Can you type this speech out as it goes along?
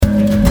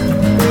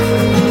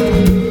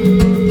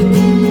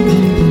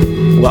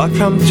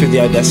Welcome to the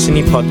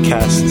iDestiny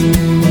podcast.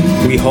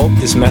 We hope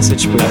this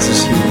message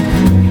blesses you.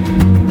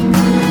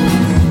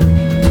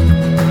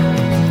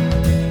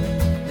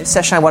 This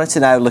session I wanted to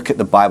now look at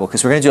the Bible,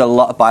 because we're going to do a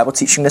lot of Bible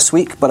teaching this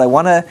week, but I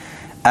want to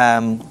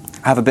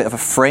have a bit of a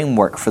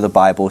framework for the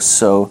Bible.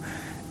 So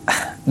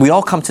we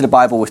all come to the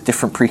Bible with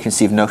different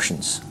preconceived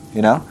notions,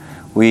 you know?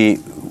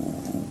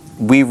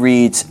 We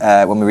read,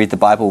 when we read the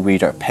Bible, we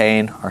read our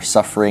pain, our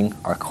suffering,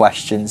 our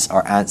questions,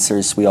 our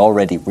answers. We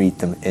already read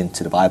them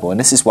into the Bible. And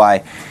this is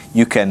why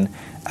you can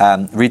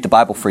read the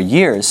Bible for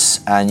years,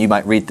 and you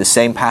might read the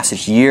same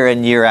passage year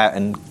in, year out,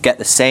 and get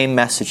the same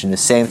message and the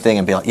same thing,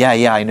 and be like,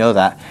 yeah, I know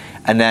that.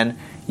 And then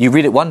you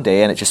read it one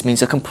day, and it just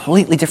means a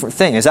completely different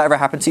thing. Has that ever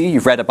happened to you?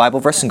 You've read a Bible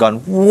verse and gone,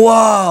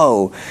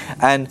 whoa!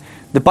 And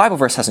the Bible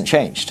verse hasn't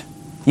changed.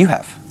 You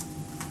have,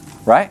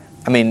 right?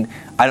 I mean,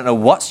 I don't know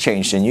what's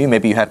changed in you.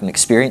 Maybe you had an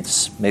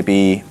experience.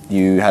 Maybe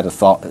you had a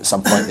thought at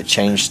some point that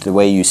changed the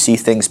way you see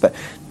things. But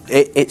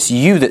it's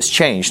you that's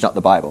changed, not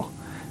the Bible.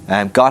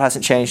 God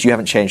hasn't changed. You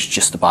haven't changed,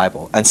 just the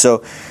Bible. And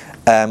so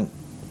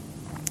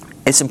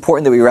it's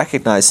important that we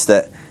recognize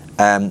that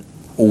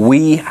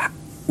we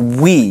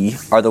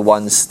are the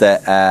ones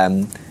that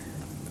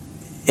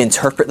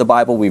interpret the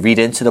Bible. We read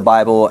into the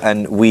Bible,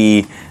 and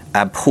we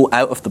pull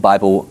out of the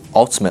Bible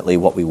ultimately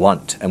what we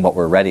want and what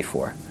we're ready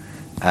for.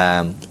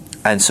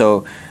 And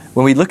so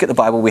when we look at the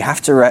Bible, we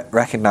have to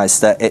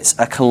recognize that it's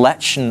a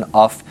collection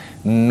of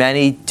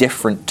many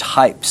different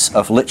types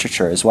of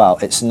literature as well.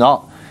 It's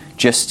not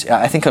just,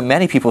 I think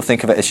many people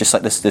think of it as just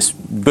like this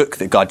book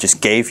that God just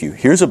gave you.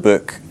 Here's a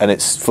book, and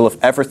it's full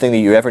of everything that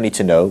you ever need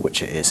to know,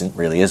 which it isn't,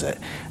 really, is it?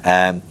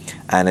 And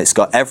it's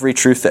got every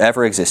truth that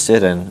ever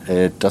existed, and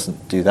it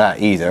doesn't do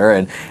that either.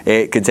 And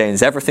it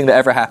contains everything that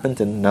ever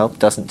happened, and no, it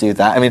doesn't do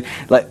that. I mean,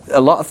 like,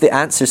 a lot of the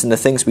answers and the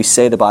things we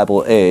say the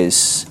Bible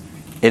is,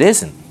 it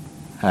isn't.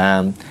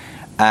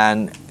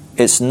 And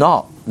it's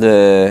not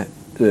the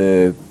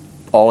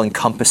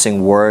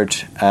all-encompassing word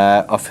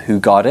of who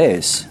God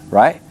is,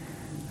 right?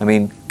 I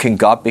mean, can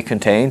God be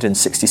contained in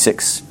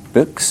 66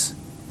 books,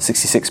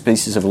 66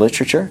 pieces of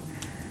literature?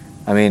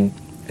 I mean,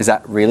 is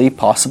that really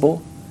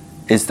possible?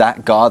 Is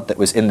that God that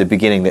was in the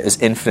beginning, that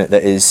is infinite,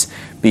 that is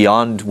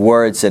beyond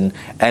words and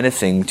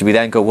anything? Do we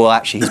then go, well,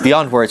 actually, he's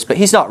beyond words, but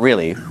he's not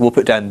really. We'll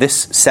put down this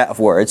set of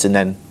words, and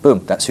then,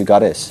 boom, that's who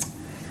God is.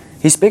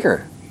 He's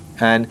bigger.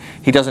 And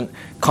he doesn't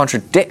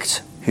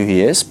contradict who he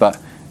is, but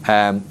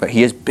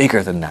he is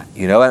bigger than that,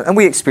 you know. And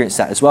we experience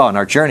that as well in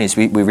our journeys.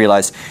 We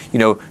realize, you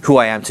know, who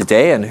I am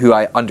today and who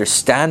I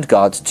understand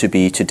God to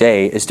be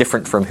today is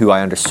different from who I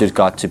understood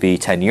God to be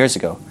 10 years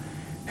ago.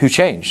 Who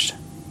changed?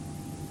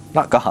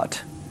 Not God.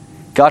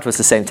 God was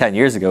the same 10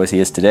 years ago as he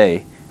is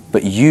today,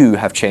 but you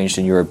have changed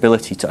in your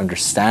ability to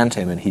understand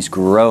him, and he's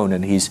grown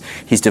and he's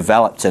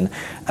developed. And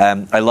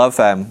I love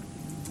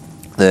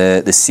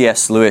the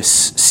C.S. Lewis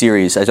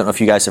series. I don't know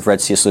if you guys have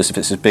read C.S. Lewis, if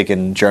it's as big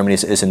in Germany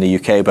as it is in the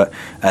UK, but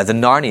the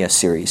Narnia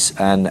series.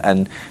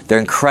 And they're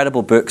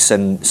incredible books,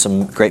 and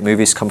some great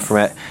movies come from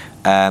it.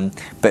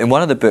 But in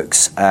one of the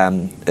books,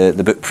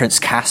 the book Prince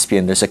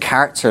Caspian, there's a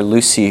character,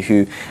 Lucy,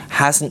 who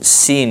hasn't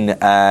seen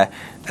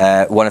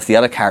one of the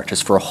other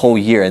characters for a whole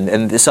year.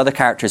 And this other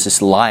character is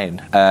this lion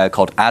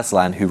called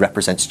Aslan, who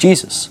represents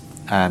Jesus.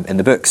 In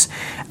the books,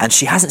 and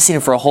she hasn't seen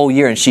him for a whole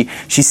year, and she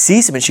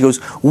sees him and she goes,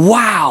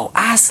 wow,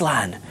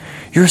 Aslan,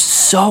 you're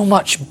so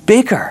much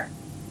bigger.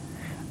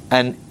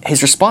 And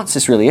his response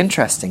is really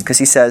interesting, because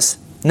he says,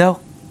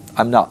 no,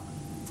 I'm not.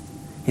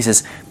 He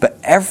says, but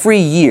every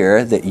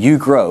year that you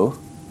grow,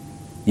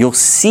 you'll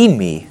see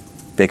me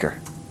bigger.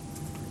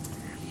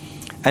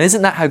 And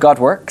isn't that how God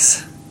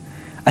works?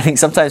 I think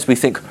sometimes we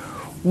think,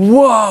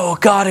 whoa,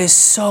 God is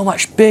so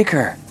much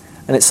bigger.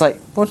 And it's like,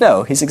 well,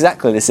 no, he's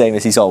exactly the same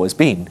as he's always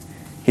been.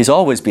 He's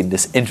always been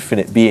this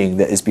infinite being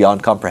that is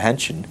beyond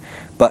comprehension.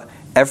 But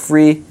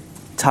every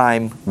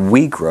time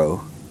we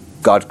grow,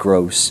 God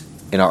grows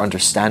in our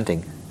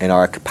understanding, in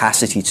our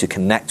capacity to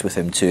connect with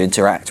him, to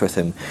interact with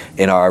him,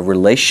 in our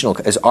relational,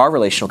 as our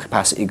relational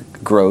capacity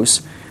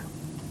grows,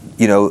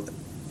 you know,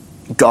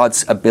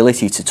 God's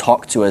ability to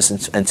talk to us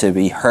and to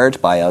be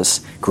heard by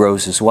us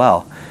grows as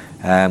well.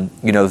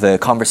 You know, the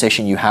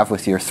conversation you have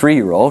with your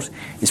 3-year-old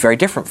is very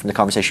different from the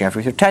conversation you have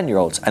with your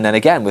 10-year-olds, and then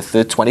again with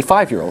the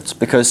 25-year-olds,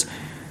 because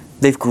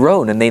they've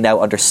grown and they now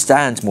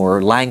understand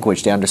more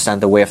language, they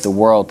understand the way of the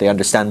world, they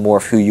understand more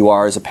of who you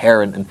are as a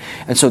parent.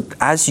 And so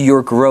as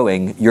you're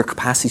growing, your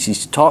capacity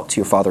to talk to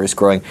your Father is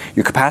growing,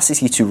 your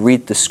capacity to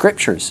read the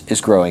Scriptures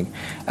is growing.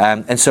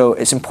 And so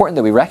it's important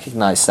that we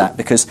recognize that,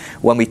 because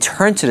when we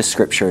turn to the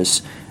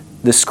Scriptures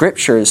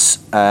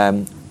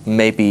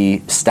may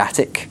be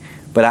static,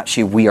 but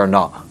actually we are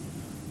not.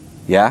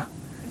 Yeah?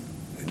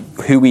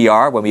 Who we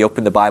are when we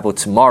open the Bible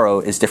tomorrow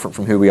is different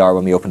from who we are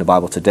when we open the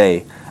Bible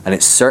today. And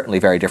it's certainly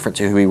very different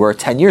to who we were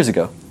 10 years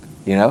ago,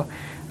 you know?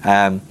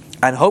 And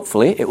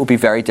hopefully it will be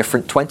very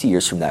different 20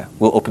 years from now.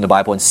 We'll open the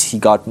Bible and see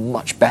God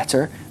much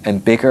better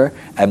and bigger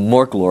and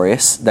more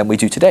glorious than we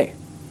do today.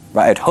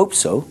 Right? I'd hope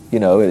so. You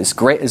know, as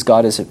great as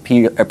God is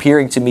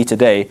appearing to me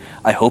today,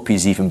 I hope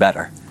he's even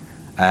better.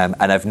 And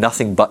I've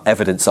nothing but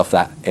evidence of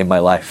that in my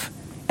life.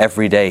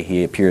 Every day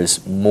he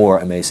appears more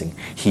amazing.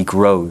 He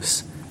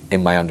grows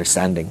in my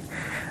understanding.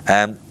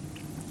 And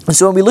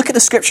so when we look at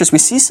the scriptures, we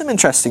see some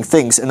interesting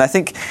things. And I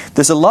think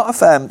there's a lot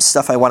of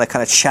stuff I want to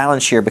kind of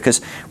challenge here, because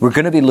we're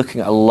going to be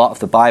looking at a lot of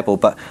the Bible.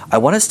 But I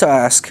want us to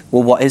ask,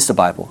 well, what is the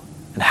Bible?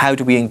 And how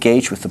do we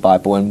engage with the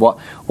Bible? And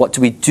what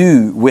do we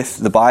do with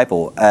the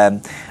Bible?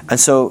 And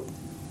so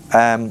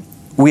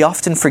we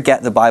often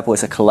forget the Bible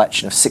is a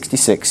collection of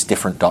 66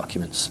 different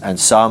documents. And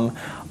some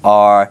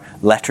are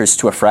letters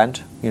to a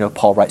friend.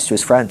 Paul writes to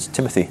his friend,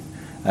 Timothy.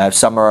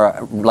 Some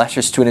are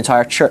letters to an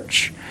entire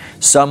church.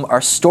 Some are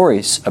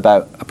stories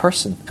about a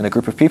person and a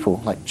group of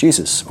people, like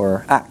Jesus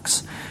or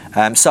Acts.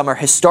 Some are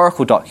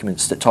historical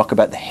documents that talk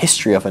about the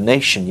history of a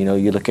nation.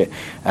 You look at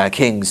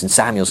Kings and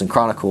Samuels and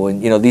Chronicle,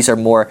 and these are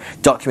more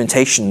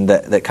documentation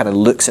that kind of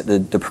looks at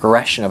the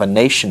progression of a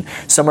nation.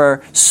 Some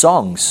are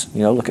songs.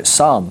 Look at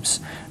Psalms.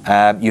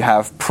 You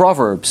have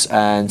Proverbs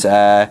and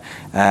the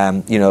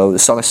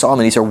Song of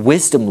Solomon. These are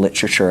wisdom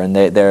literature, and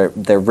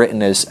they're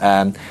written as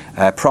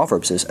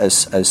Proverbs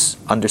as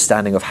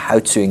understanding of how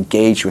to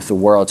engage with the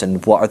world,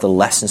 and what are the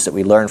lessons that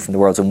we learn from the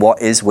world, and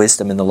what is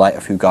wisdom in the light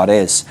of who God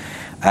is.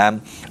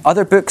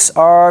 Other books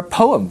are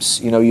poems.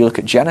 You look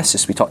at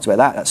Genesis. We talked about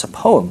that. That's a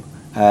poem.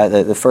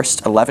 The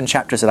first 11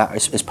 chapters of that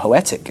is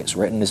poetic. It's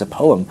written as a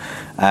poem,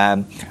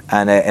 and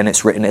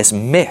it's written as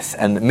myth.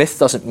 And myth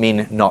doesn't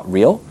mean not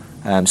real.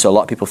 So a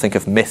lot of people think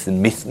of myth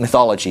and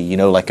mythology,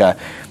 like a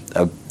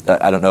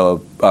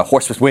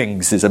horse with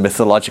wings is a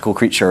mythological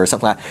creature or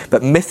something like that.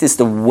 But myth is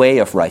the way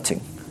of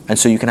writing. And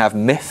so you can have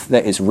myth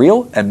that is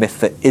real and myth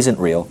that isn't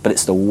real, but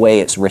it's the way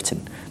it's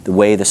written. The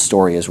way the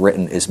story is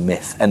written is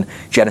myth. And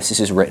Genesis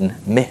is written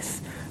myth.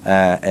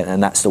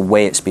 And that's the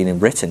way it's been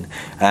written.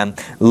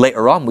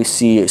 Later on, we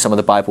see some of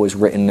the Bible is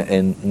written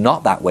in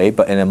not that way,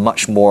 but in a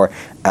much more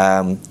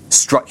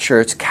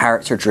structured,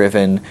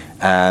 character-driven,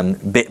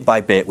 bit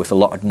by bit, with a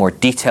lot more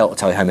detail to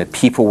tell you how many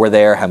people were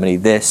there, how many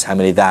this, how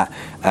many that.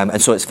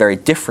 And so it's very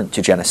different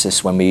to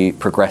Genesis when we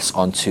progress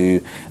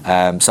onto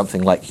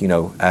something like,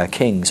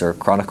 Kings or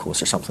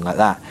Chronicles or something like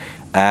that.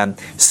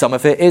 Some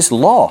of it is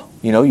law.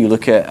 You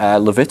look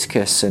at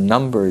Leviticus and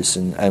Numbers,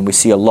 and we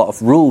see a lot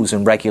of rules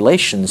and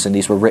regulations, and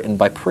these were written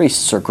by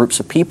priests or groups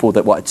of people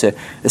that wanted to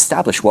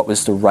establish what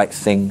was the right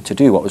thing to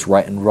do, what was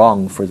right and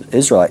wrong for the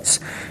Israelites.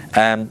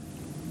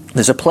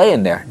 There's a play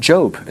in there.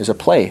 Job is a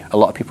play. A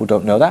lot of people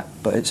don't know that,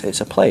 but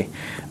it's a play.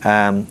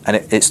 And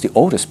it's the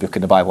oldest book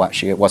in the Bible,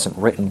 actually. It wasn't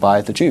written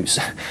by the Jews,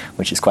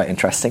 which is quite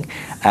interesting.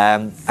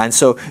 And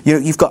so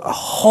you've got a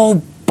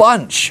whole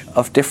bunch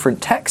of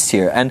different texts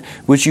here. And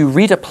would you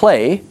read a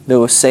play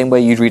the same way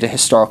you'd read a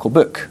historical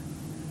book?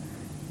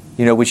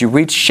 Would you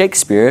read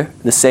Shakespeare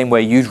the same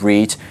way you'd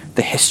read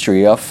the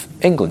history of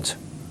England?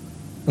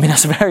 I mean,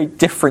 that's a very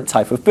different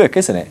type of book,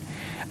 isn't it?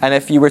 And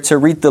if you were to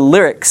read the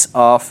lyrics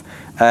of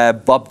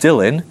Bob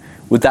Dylan,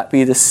 would that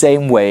be the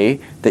same way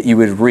that you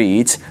would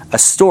read a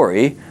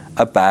story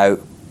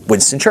about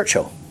Winston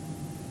Churchill?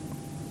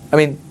 I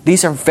mean,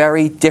 these are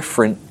very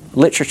different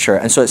literature,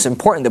 and so it's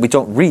important that we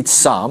don't read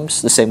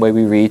Psalms the same way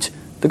we read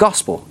the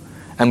Gospel,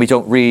 and we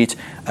don't read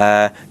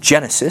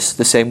Genesis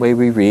the same way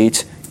we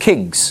read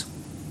Kings.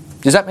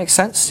 Does that make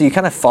sense? So you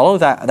kind of follow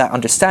that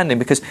understanding,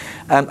 because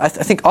I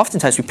think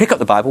oftentimes we pick up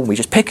the Bible and we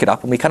just pick it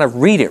up and we kind of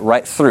read it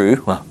right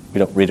through. Well, we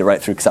don't read it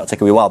right through because that'll take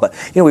a wee while, but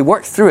we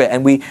work through it,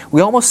 and we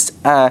almost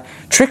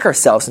trick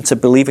ourselves into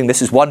believing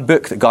this is one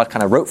book that God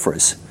kind of wrote for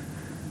us,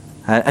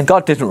 and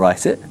God didn't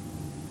write it.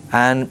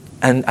 And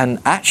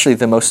actually,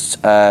 the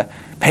most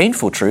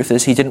painful truth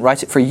is He didn't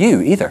write it for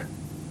you either.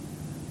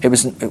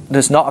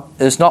 There's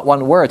not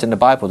one word in the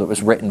Bible that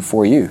was written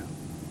for you.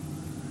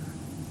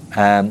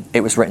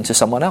 It was written to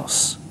someone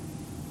else.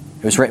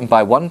 It was written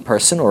by one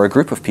person or a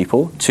group of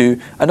people to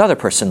another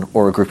person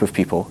or a group of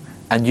people.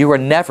 And you were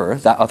never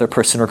that other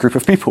person or group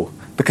of people,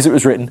 because it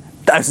was written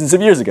thousands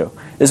of years ago.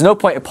 There's no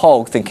point in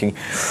Paul thinking,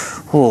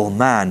 oh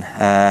man,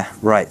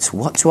 right,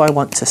 what do I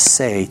want to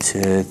say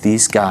to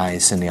these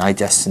guys in the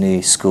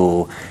iDestiny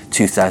school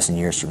 2,000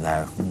 years from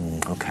now?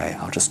 Okay,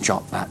 I'll just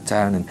jot that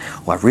down, and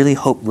I really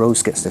hope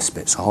Rose gets this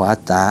bit, so I'll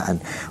add that,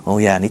 and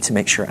I need to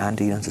make sure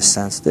Andy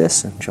understands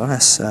this, and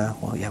Jonas,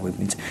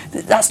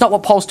 that's not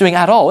what Paul's doing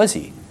at all, is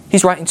he?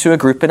 He's writing to a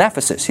group in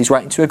Ephesus. He's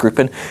writing to a group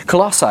in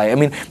Colossae. I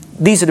mean,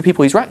 these are the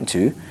people he's writing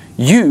to.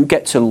 You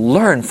get to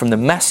learn from the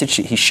message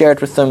that he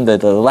shared with them, the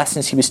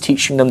lessons he was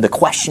teaching them, the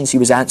questions he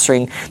was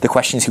answering, the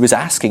questions he was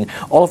asking.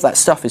 All of that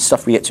stuff is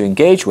stuff we get to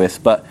engage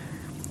with, but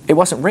it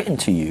wasn't written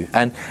to you.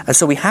 And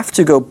so we have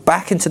to go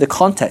back into the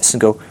context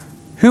and go,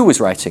 who was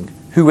writing?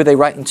 Who were they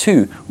writing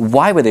to?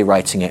 Why were they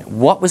writing it?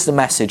 What was the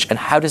message? And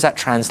how does that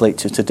translate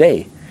to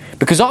today?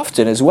 Because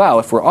often as well,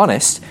 if we're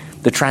honest,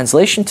 the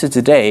translation to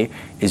today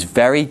is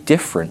very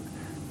different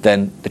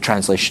than the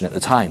translation at the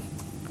time.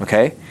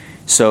 Okay?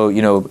 So,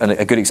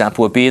 a good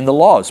example would be in the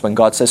laws, when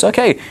God says,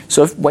 okay,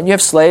 so when you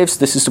have slaves,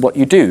 this is what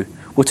you do.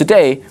 Well,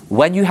 today,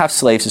 when you have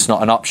slaves, it's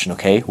not an option,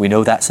 okay? We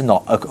know that's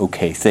not an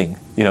okay thing.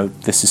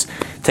 This has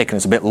taken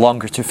us a bit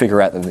longer to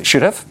figure out than it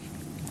should have.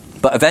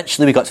 But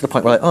eventually we got to the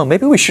point where like, oh,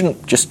 maybe we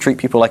shouldn't just treat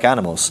people like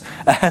animals,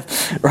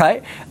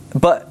 right?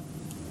 But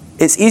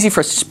it's easy for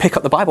us to pick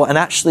up the Bible, and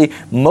actually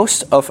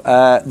most of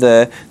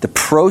the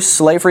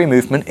pro-slavery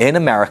movement in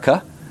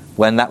America,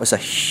 when that was a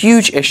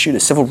huge issue, the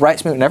civil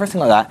rights movement and everything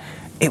like that,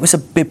 it was a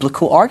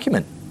biblical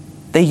argument.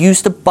 They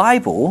used the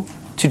Bible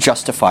to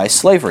justify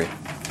slavery,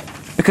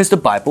 because the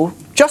Bible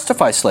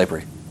justifies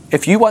slavery.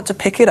 If you want to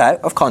pick it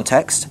out of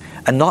context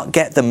and not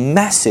get the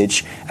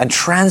message and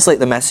translate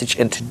the message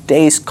in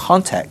today's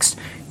context,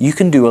 you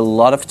can do a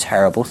lot of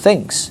terrible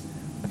things.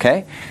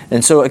 Okay?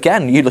 And so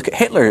again, you look at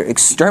Hitler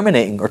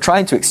exterminating or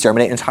trying to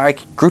exterminate an entire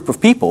group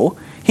of people.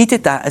 He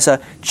did that as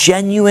a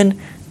genuine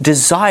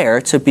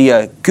desire to be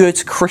a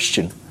good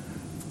Christian.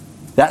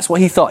 That's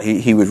what he thought.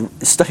 He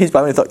would study his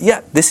Bible and he thought,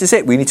 yeah, this is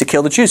it. We need to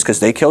kill the Jews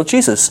because they killed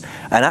Jesus.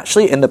 And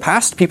actually, in the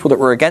past, people that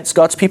were against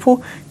God's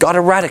people, God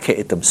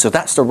eradicated them. So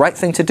that's the right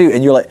thing to do.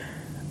 And you're like,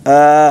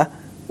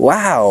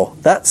 wow,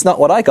 that's not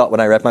what I got when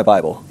I read my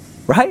Bible,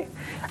 right?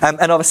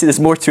 And obviously there's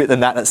more to it than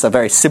that. That's a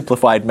very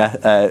simplified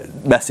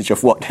message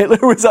of what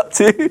Hitler was up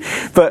to.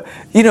 But,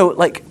 you know,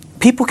 like,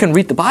 people can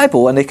read the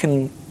Bible and they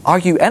can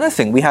argue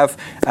anything. We have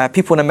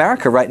people in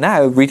America right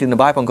now reading the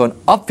Bible and going,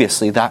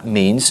 obviously that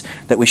means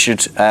that we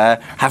should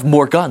have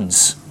more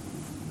guns.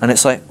 And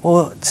it's like,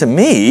 well, to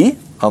me,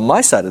 on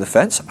my side of the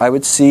fence, I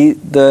would see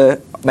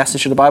the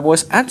message of the Bible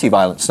as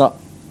anti-violence, not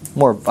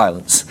more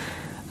violence.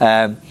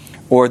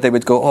 Or they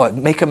would go, oh,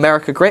 make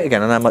America great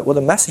again. And I'm like, well,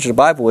 the message of the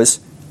Bible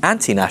is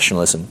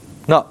anti-nationalism,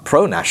 not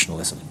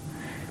pro-nationalism.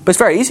 But it's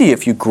very easy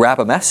if you grab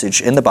a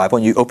message in the Bible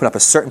and you open up a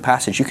certain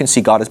passage, you can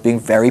see God as being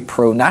very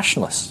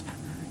pro-nationalist.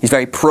 He's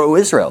very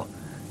pro-Israel.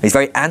 He's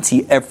very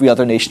anti every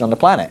other nation on the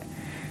planet.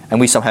 And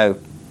we somehow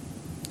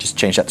just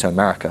change that to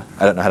America.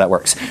 I don't know how that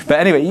works. But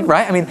anyway,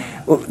 right? I mean,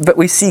 but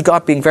we see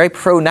God being very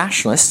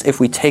pro-nationalist if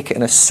we take it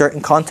in a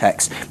certain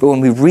context. But when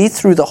we read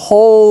through the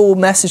whole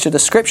message of the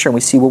Scripture and we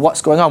see, well,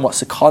 what's going on? What's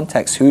the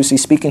context? Who is he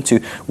speaking to?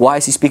 Why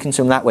is he speaking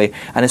to him that way?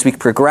 And as we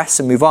progress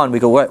and move on, we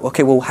go,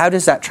 okay, well, how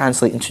does that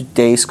translate into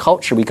today's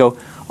culture? We go,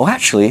 oh,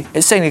 actually,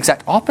 it's saying the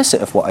exact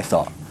opposite of what I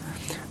thought.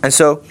 And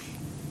so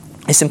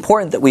it's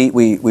important that we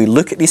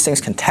look at these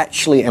things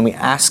contextually and we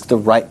ask the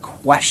right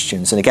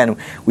questions. And again,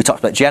 we talked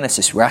about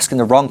Genesis. We're asking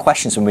the wrong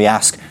questions when we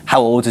ask,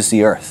 how old is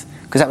the earth?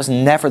 Because that was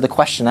never the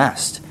question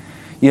asked.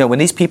 You know, when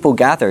these people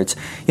gathered,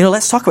 you know,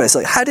 let's talk about it. It's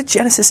like, how did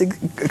Genesis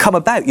come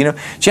about? You know,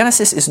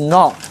 Genesis is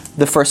not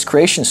the first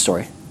creation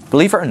story.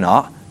 Believe it or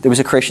not, there was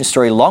a creation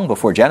story long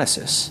before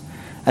Genesis.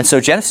 And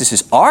so Genesis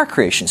is our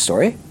creation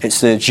story.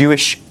 It's the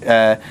Jewish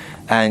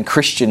and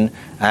Christian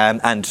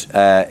and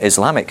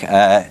Islamic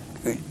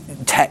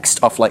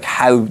text of like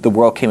how the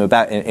world came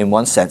about in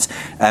one sense,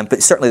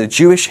 but certainly the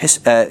Jewish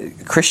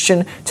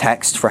Christian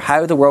text for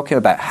how the world came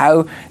about,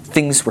 how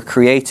things were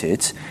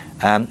created,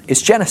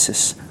 is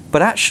Genesis.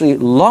 But actually,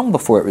 long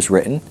before it was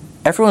written,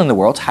 everyone in the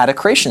world had a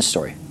creation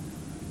story.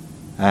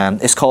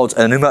 It's called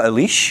Enuma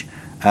Elish.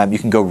 You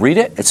can go read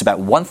it. It's about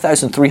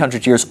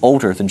 1,300 years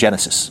older than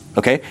Genesis.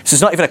 Okay, so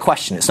it's not even a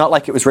question. It's not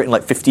like it was written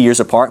like 50 years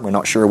apart and we're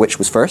not sure which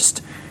was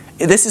first.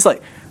 This is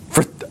like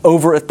for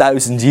over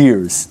 1,000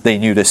 years they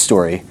knew this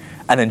story.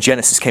 And then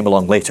Genesis came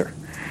along later.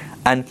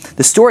 And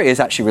the story is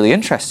actually really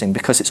interesting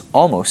because it's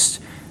almost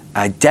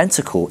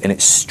identical in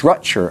its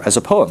structure as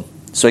a poem.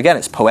 So again,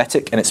 it's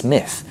poetic and it's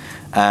myth.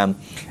 And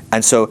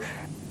so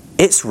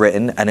it's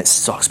written and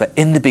it talks about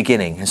in the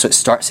beginning. And so it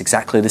starts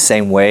exactly the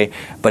same way.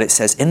 But it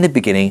says in the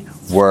beginning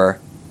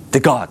were the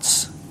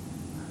gods.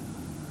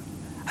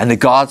 And the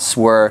gods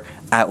were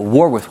at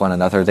war with one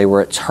another. They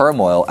were at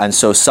turmoil. And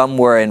so some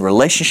were in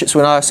relationships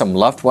with one another, some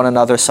loved one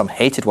another, some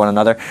hated one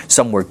another,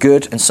 some were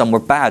good and some were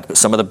bad. But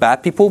some of the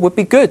bad people would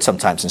be good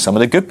sometimes, and some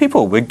of the good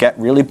people would get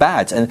really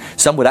bad. And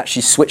some would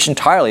actually switch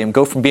entirely and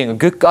go from being a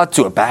good god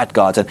to a bad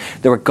god. And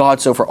there were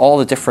gods over all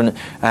the different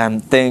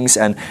things.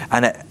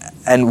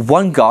 And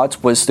one god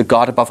was the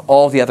god above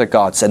all the other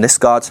gods. And this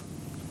god,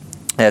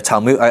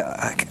 Talmud,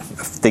 I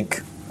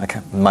think...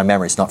 my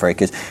memory is not very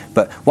good.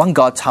 But one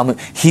god, Talmud,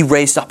 he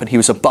raised up and he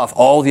was above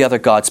all the other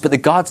gods. But the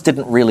gods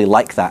didn't really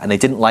like that, and they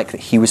didn't like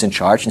that he was in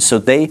charge. And so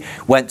they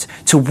went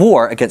to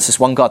war against this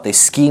one god. They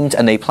schemed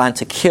and they planned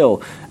to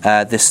kill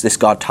this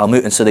god,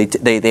 Talmud. And so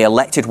they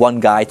elected one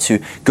guy to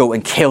go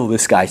and kill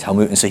this guy,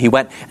 Talmud. And so he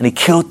went and he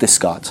killed this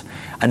god.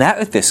 And out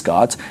of this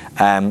god,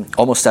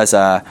 almost as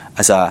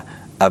a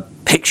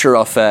picture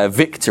of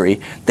victory,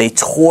 they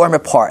tore him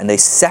apart and they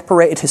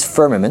separated his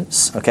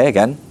firmaments. Okay,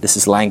 again, this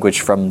is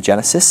language from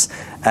Genesis.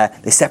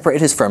 They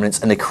separated his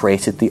firmaments and they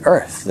created the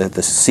earth,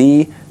 the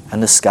sea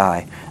and the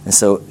sky. And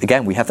so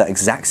again, we have that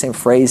exact same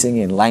phrasing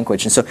in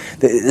language. And so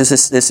there's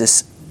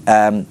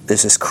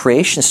this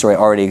creation story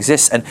already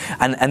exists.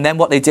 And then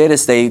what they did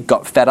is they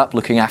got fed up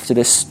looking after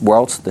this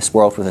world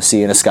with a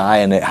sea and a sky,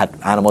 and it had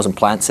animals and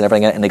plants and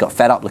everything in it, and they got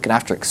fed up looking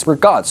after it because we're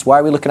gods. Why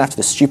are we looking after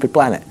this stupid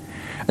planet?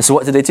 And so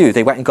what did they do?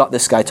 They went and got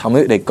this guy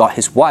Talmud, they got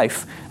his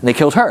wife, and they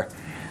killed her.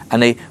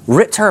 And they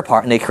ripped her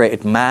apart and they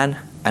created man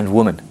and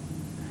woman.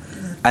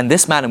 And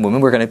this man and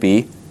woman were going to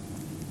be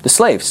the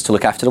slaves to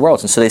look after the world.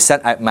 And so they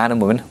sent out man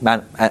and woman,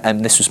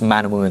 and this was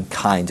man and woman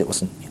kind. It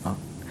wasn't,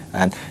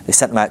 And they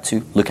sent them out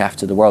to look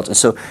after the world. And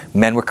so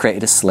men were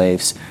created as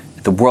slaves.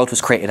 The world was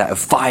created out of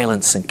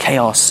violence and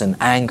chaos and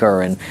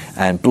anger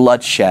and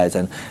bloodshed.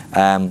 And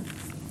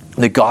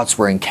the gods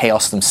were in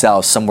chaos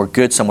themselves. Some were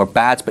good, some were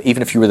bad. But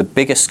even if you were the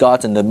biggest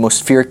god and the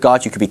most feared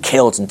god, you could be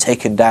killed and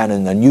taken down,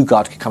 and a new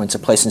god could come into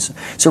place. And so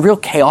it's a real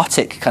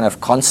chaotic kind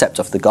of concept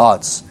of the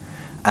gods.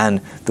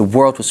 And the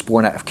world was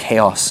born out of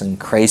chaos and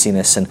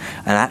craziness and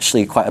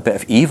actually quite a bit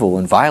of evil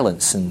and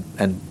violence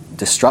and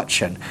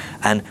destruction.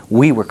 And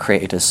we were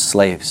created as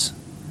slaves.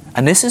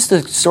 And this is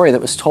the story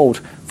that was told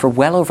for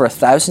well over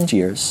 1,000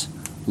 years,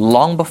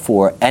 long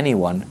before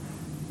anyone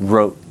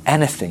wrote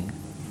anything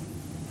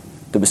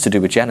that was to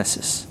do with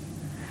Genesis.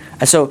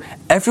 And so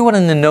everyone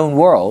in the known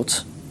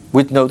world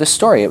would know this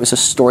story. It was a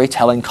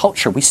storytelling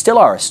culture. We still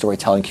are a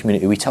storytelling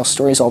community. We tell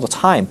stories all the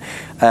time.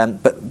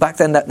 But back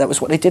then, that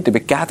was what they did. They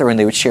would gather and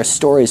they would share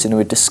stories and they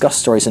would discuss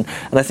stories. And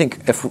I think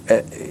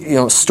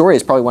story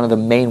is probably one of the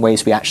main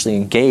ways we actually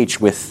engage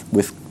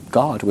with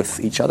God, with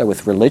each other,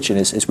 with religion,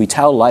 is we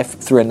tell life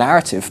through a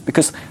narrative,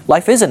 because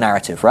life is a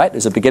narrative, right?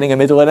 There's a beginning, a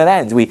middle, and an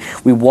end.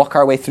 We walk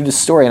our way through the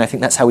story, and I think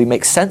that's how we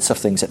make sense of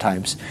things at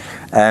times.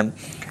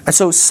 And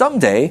so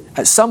someday,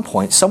 at some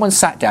point, someone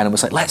sat down and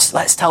was like,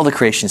 let's tell the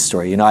creation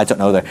story. I don't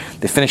know,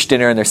 they finished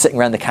dinner and they're sitting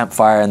around the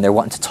campfire and they're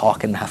wanting to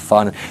talk and have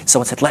fun. And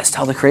someone said, let's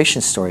tell the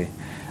creation story.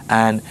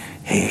 And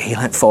he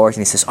leant forward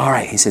and he says, all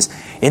right, he says,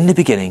 in the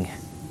beginning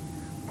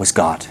was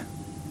God.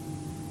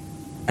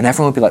 And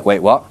everyone would be like, wait,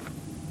 what?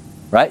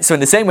 Right? So in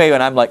the same way,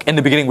 when I'm like, in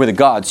the beginning were the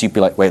gods, you'd be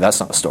like, wait, that's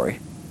not a story.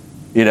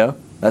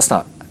 That's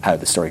not how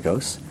the story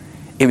goes.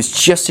 It was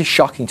just as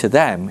shocking to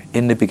them.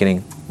 In the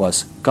beginning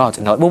was God.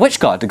 And they're like, well, which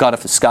God? The God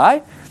of the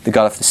sky? The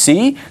God of the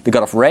sea? The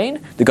God of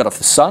rain? The God of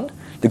the sun?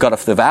 The God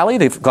of the valley?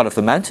 The God of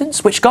the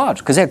mountains? Which God?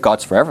 Because they're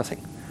gods for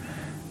everything.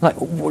 I'm like,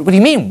 what do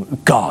you mean,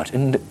 God?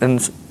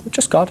 And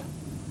just God.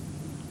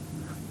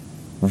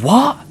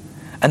 What?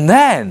 And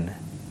then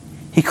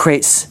he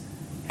creates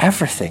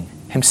everything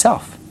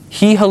himself.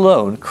 He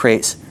alone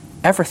creates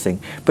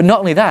everything. But not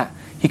only that,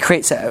 he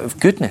creates it out of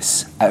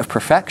goodness, out of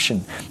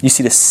perfection. You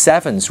see the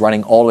sevens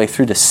running all the way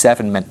through. The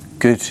seven meant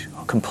good,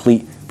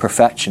 complete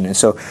perfection. And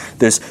so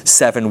there's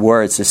 7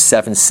 words, there's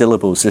 7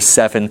 syllables, there's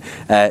 7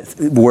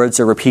 words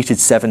are repeated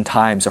 7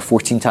 times or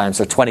 14 times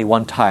or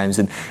 21 times.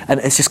 And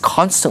it's just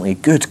constantly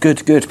good,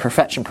 good, good,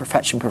 perfection,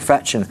 perfection,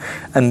 perfection.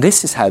 And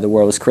this is how the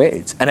world is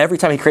created. And every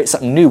time he creates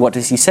something new, what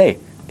does he say?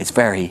 It's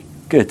very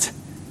good.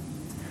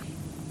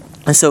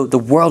 And so the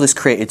world is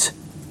created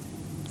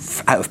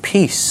out of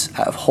peace,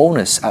 out of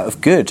wholeness, out of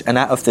good, and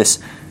out of this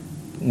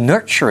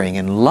nurturing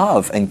and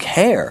love and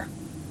care.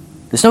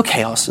 There's no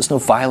chaos, there's no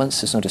violence,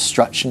 there's no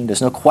destruction,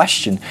 there's no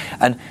question.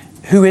 And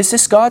who is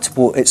this God?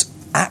 Well, it's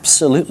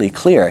absolutely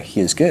clear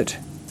he is good.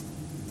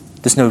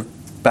 There's no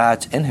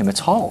bad in him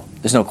at all.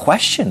 There's no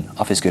question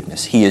of his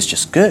goodness. He is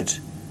just good.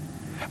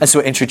 And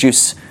so it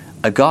introduced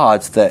a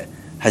God that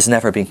has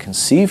never been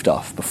conceived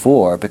of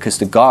before, because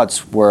the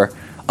gods were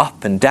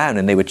up and down,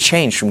 and they would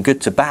change from good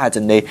to bad,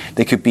 and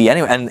they could be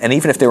anywhere, and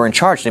even if they were in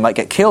charge, they might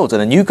get killed,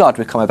 and a new God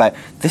would come about.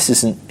 This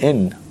isn't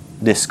in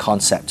this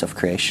concept of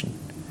creation.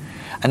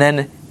 And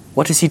then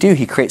what does he do?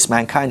 He creates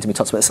mankind, and we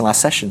talked about this in the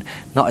last session,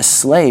 not as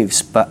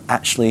slaves, but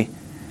actually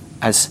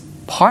as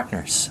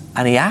partners.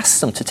 And he asks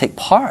them to take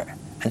part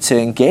and to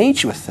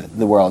engage with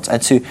the world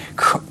and to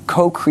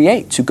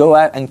co-create, to go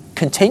out and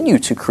continue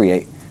to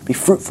create. Be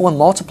fruitful and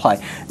multiply.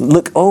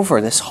 Look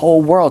over this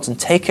whole world and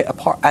take it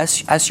apart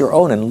as your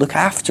own, and look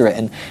after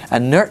it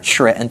and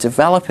nurture it and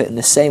develop it in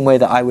the same way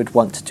that I would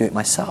want to do it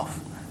myself.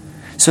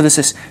 So there's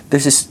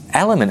this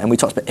element, and we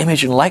talked about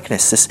image and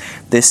likeness,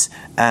 this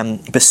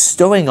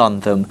bestowing on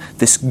them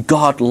this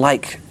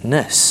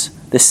God-likeness,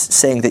 this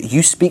saying that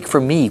you speak for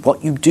me,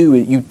 what you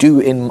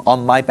do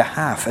on my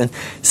behalf. And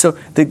so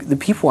the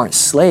people aren't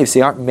slaves.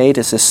 They aren't made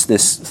as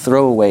this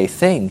throwaway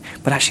thing,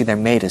 but actually they're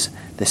made as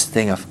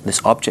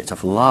this object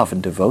of love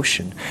and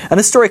devotion. And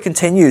the story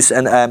continues,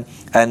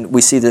 and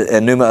we see the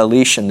Enuma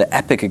Elish and the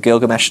Epic of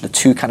Gilgamesh, the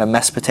 2 kind of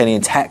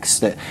Mesopotamian texts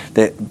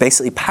that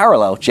basically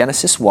parallel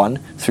Genesis 1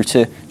 through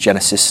to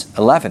Genesis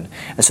 11.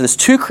 And so there's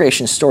 2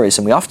 creation stories,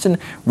 and we often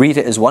read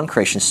it as one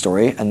creation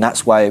story, and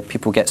that's why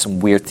people get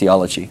some weird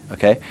theology,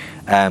 okay?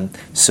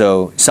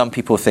 So some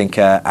people think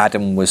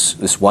Adam was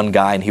this one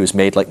guy and he was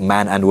made like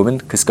man and woman,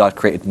 because God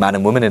created man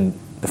and woman in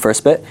the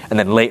first bit, and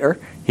then later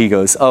he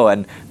goes,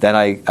 and then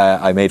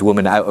I made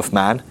woman out of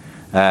man,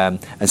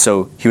 and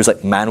so he was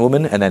like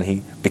man-woman, and then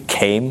he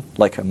became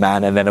like a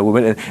man and then a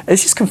woman. And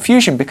it's just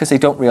confusion because they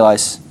don't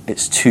realize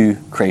it's 2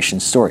 creation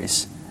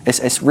stories.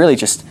 It's really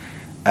just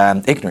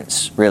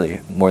ignorance,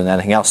 really, more than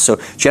anything else. So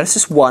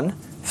Genesis 1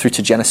 through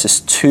to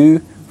Genesis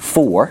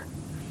 2:4.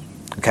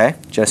 Okay,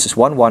 Genesis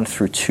 1:1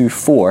 through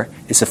 2:4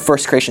 is the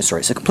first creation story.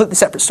 It's a completely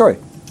separate story.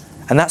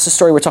 And that's the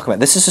story we're talking about.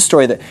 This is a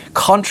story that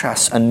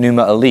contrasts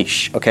Enuma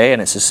Elish, okay?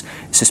 And it's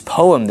this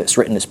poem that's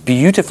written that's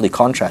beautifully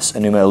contrasts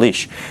Enuma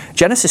Elish.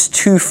 Genesis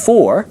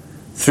 2:4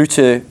 through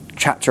to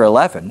chapter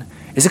 11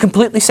 is a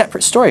completely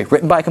separate story,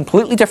 written by a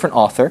completely different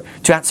author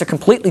to answer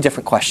completely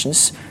different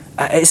questions.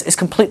 It's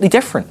completely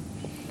different.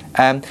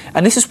 And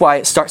this is why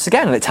it starts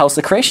again, and it tells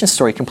the creation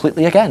story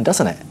completely again,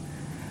 doesn't it?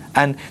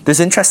 And there's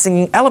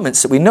interesting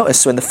elements that we notice.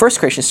 So in the first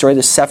creation story,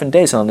 there's 7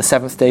 days, and on the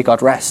seventh day,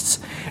 God rests.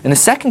 In the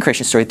second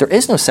creation story, there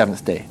is no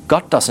seventh day.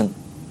 God doesn't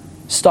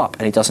stop,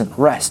 and he doesn't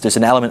rest. There's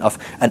an element of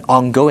an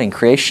ongoing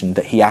creation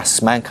that he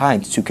asks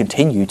mankind to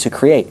continue to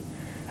create.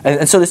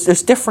 And so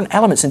there's different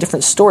elements and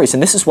different stories,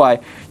 and this is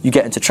why you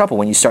get into trouble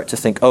when you start to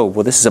think, oh,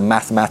 well, this is a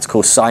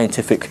mathematical,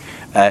 scientific,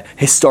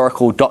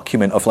 historical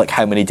document of like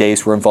how many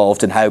days were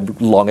involved and how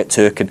long it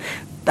took, and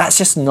that's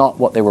just not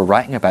what they were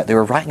writing about. They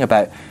were writing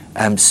about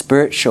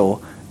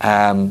spiritual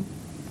and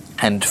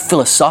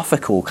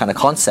philosophical kind of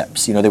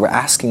concepts. You know, they were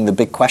asking the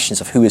big questions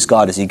of who is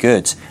God, is he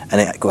good? And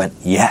it went,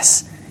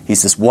 yes,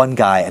 he's this one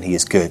guy and he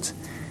is good.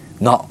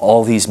 Not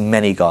all these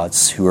many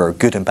gods who are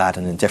good and bad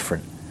and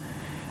indifferent.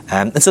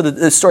 And so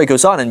the story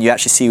goes on, and you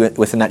actually see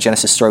within that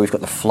Genesis story, we've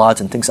got the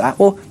flood and things like that.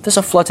 Well, there's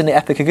a flood in the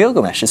Epic of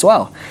Gilgamesh as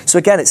well. So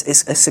again,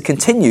 it's to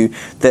continue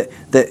that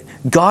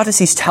God, as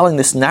he's telling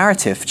this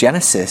narrative,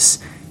 Genesis,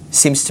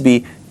 seems to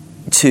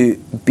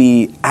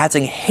be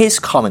adding his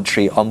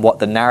commentary on what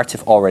the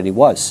narrative already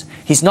was.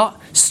 He's not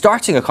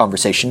starting a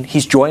conversation,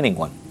 he's joining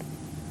one.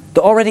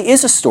 There already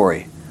is a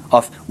story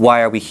of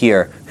why are we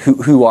here,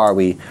 who are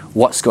we,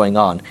 what's going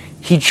on.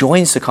 He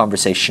joins the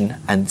conversation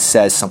and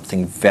says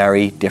something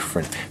very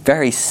different,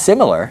 very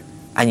similar,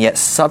 and yet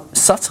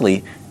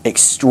subtly,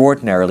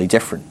 extraordinarily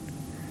different.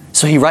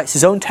 So he writes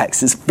his own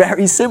text. It's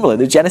very similar.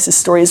 The Genesis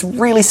story is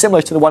really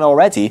similar to the one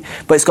already,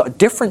 but it's got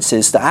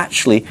differences that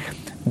actually,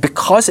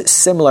 because it's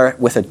similar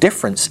with a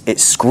difference, it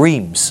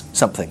screams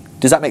something.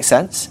 Does that make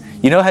sense?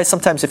 You know how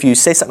sometimes if you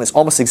say something that's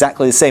almost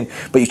exactly the same,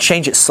 but you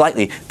change it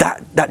slightly,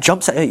 that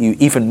jumps out at you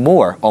even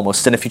more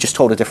almost than if you just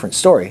told a different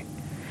story.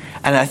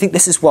 And I think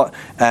this is what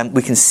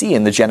we can see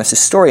in the Genesis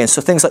story. And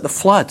so things like the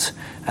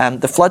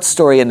flood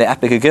story in the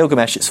Epic of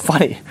Gilgamesh, it's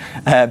funny.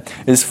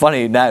 It's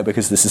funny now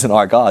because this isn't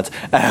our God.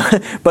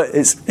 But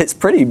it's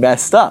pretty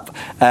messed up.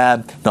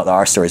 Not that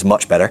our story is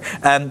much better.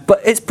 But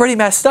it's pretty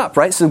messed up,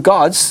 right? So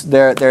gods,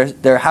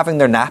 they're having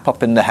their nap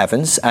up in the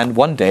heavens. And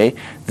one day,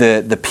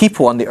 the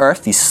people on the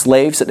earth, these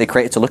slaves that they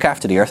created to look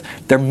after the earth,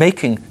 they're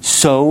making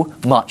so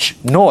much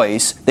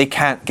noise, they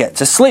can't get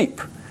to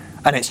sleep.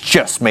 And it's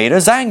just made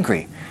us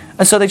angry.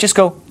 And so they just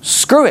go,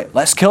 screw it,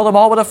 let's kill them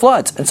all with a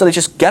flood. And so they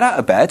just get out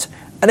of bed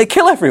and they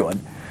kill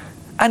everyone.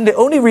 And the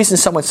only reason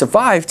someone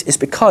survived is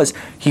because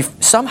he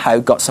somehow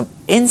got some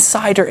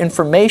insider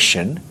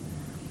information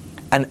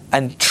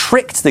and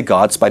tricked the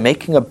gods by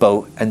making a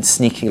boat and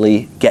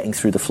sneakily getting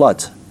through the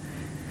flood.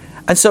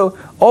 And so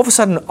all of a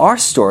sudden our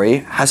story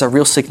has a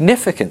real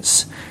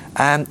significance.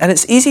 And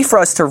it's easy for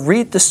us to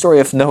read the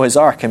story of Noah's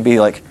Ark and be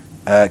like,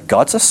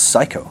 God's a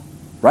psycho.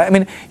 Right? I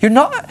mean,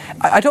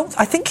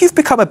 I think you've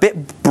become a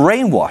bit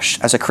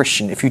brainwashed as a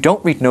Christian if you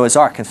don't read Noah's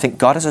Ark and think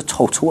God is a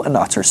total and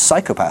utter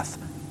psychopath.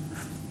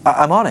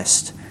 I'm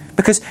honest.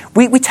 Because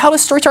we tell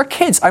this story to our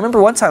kids. I remember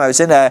one time I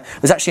was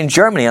actually in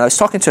Germany and I was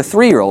talking to a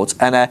 3-year-old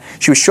and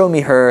she was showing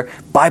me her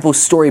Bible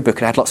storybook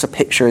and it had lots of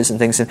pictures and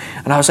things. And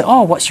I was like,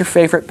 oh, what's your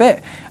favourite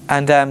bit?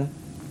 And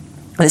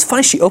it's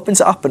funny, she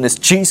opens it up and there's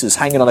Jesus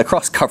hanging on a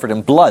cross covered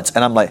in blood.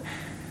 And I'm like,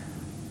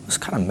 it's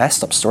kind of a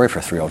messed up story for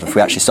a 3-year-old if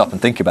we actually stop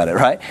and think about it,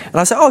 right? And I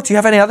was like, oh, do you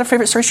have any other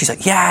favourite stories? She's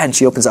like, yeah. And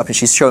she opens up and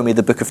she's showing me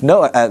the book of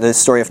Noah, the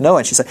story of Noah.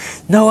 And she's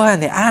like, Noah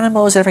and the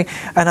animals and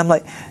everything. And I'm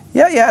like,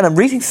 yeah. And I'm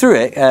reading through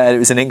it. It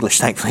was in English,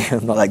 thankfully.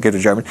 I'm not that good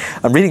at German.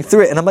 I'm reading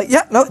through it and I'm like,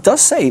 yeah, no, it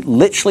does say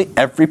literally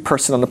every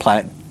person on the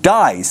planet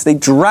dies. They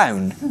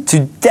drown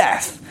to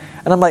death.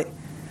 And I'm like,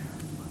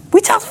 we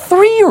tell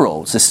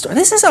 3-year-olds this story.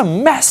 This is a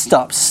messed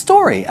up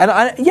story.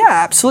 And yeah,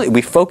 absolutely.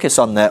 We focus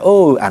on the,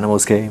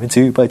 animals came in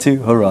 2 by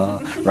 2, hurrah,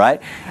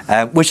 right?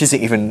 Which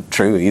isn't even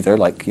true either.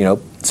 Like, you know,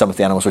 some of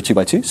the animals were 2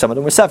 by 2, some of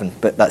them were 7.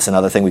 But that's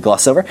another thing we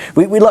gloss over.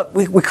 We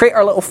create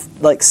our little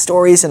like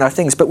stories and our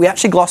things, but we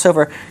actually gloss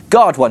over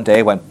God one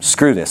day went,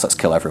 screw this, let's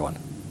kill everyone.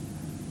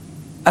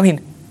 I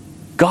mean,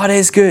 God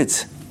is good.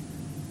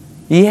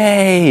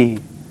 Yay.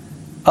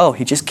 Oh,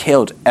 he just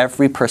killed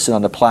every person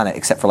on the planet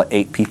except for like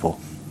 8 people.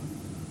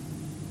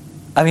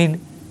 I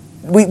mean,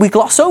 we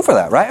gloss over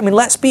that, right? I mean,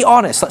 let's be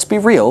honest, let's be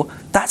real.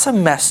 That's a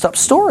messed up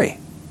story.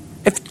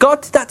 If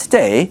God did that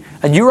today,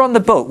 and you were on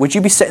the boat, would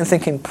you be sitting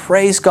thinking,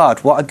 praise God,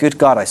 what a good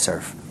God I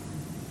serve?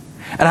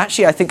 And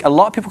actually, I think a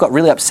lot of people got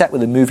really upset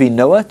with the movie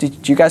Noah. Do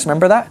you guys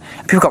remember that?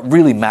 People got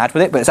really mad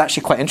with it, but it's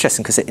actually quite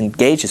interesting because it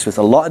engages with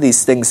a lot of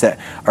these things that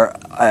are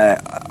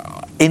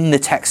in the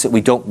text that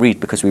we don't read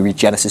because we read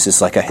Genesis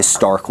as like a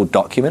historical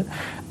document.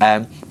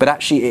 But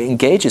actually it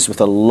engages with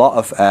a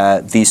lot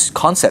of these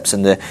concepts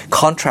and the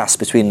contrast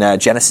between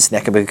Genesis and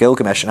Epic of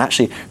Gilgamesh. And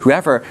actually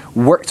whoever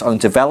worked on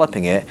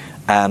developing it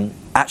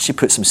actually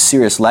put some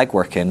serious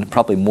legwork in,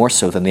 probably more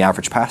so than the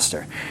average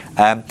pastor.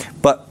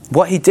 But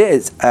what he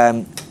did,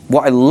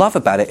 what I love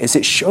about it is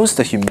it shows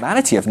the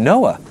humanity of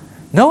Noah.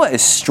 Noah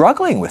is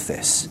struggling with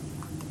this.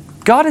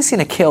 God is going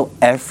to kill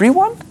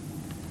everyone?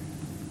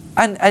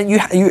 And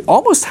you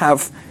almost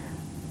have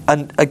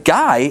a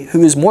guy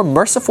who is more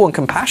merciful and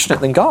compassionate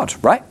than God,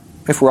 right?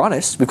 If we're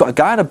honest, we've got a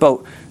guy on a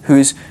boat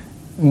who's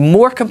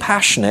more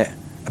compassionate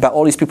about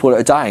all these people that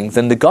are dying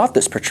than the God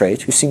that's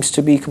portrayed, who seems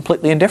to be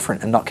completely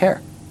indifferent and not care,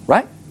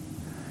 right?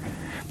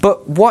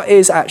 But what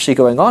is actually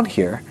going on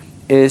here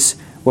is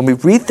when we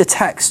read the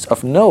text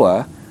of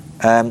Noah,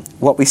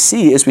 what we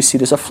see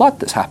there's a flood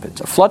that's happened.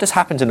 A flood has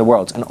happened in the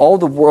world, and all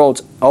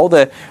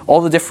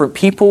the different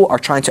people are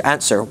trying to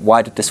answer,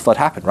 why did this flood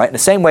happen, right? In the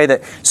same way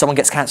that someone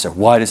gets cancer,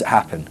 why does it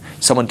happen?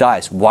 Someone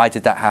dies, why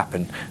did that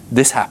happen?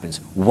 This happens,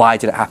 why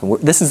did it happen?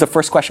 This is the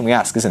first question we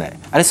ask, isn't it?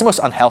 And it's the most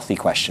unhealthy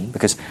question,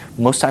 because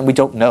most time we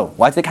don't know.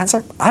 Why did they get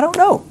cancer? I don't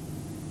know,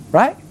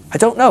 right? I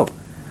don't know.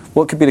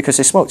 Well, it could be because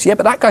they smoked. Yeah,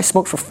 but that guy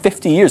smoked for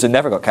 50 years and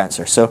never got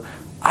cancer, so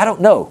I don't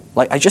know.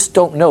 I just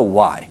don't know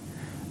why.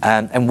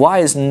 And why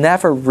is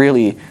never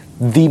really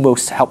the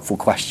most helpful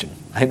question.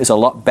 I think there's a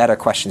lot better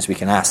questions we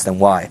can ask than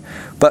why.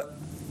 But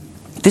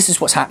this is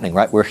what's happening,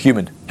 right? We're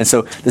human. And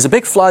so there's a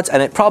big flood,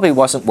 and it probably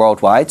wasn't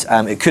worldwide.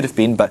 It could have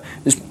been, but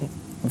it's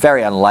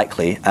very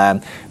unlikely.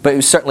 But it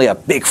was certainly a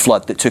big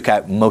flood that took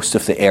out most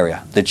of the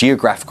area. The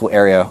geographical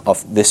area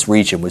of this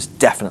region was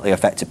definitely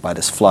affected by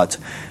this flood,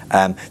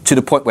 to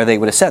the point where they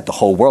would have said the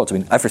whole world. I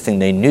mean, everything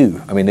they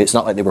knew. I mean, it's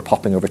not like they were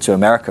popping over to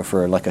America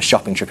for like a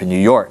shopping trip in New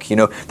York.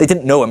 They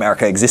didn't know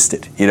America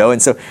existed.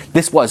 And so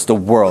this was the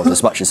world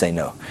as much as they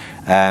know.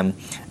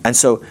 And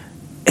so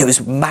it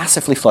was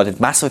massively flooded,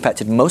 massively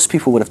affected. Most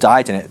people would have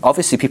died in it.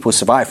 Obviously, people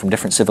survived from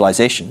different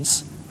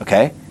civilizations.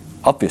 Okay,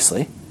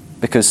 obviously,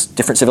 because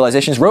different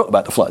civilizations wrote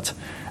about the flood.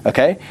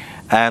 Okay,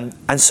 and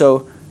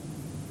so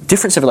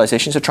different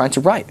civilizations are trying to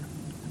write.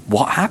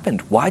 What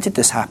happened? Why did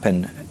this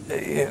happen?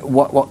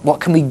 What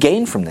can we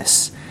gain from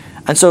this?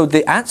 And so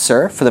the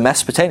answer for the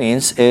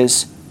Mesopotamians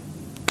is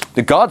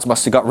the gods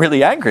must have got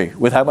really angry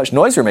with how much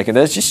noise we're making.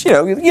 There's just,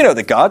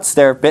 the gods,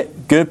 they're a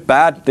bit good,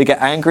 bad, they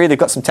get angry, they've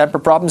got some temper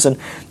problems, and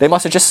they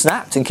must have just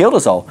snapped and killed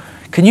us all.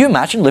 Can you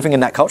imagine living in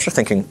that culture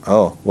thinking,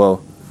 oh, well,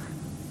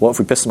 what if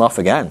we piss them off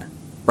again?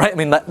 Right? I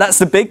mean, that's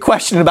the big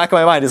question in the back of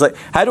my mind is like,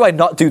 how do I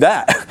not do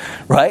that?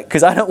 Right?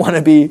 Because I don't want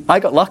to be,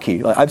 I got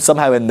lucky. I'm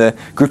somehow in the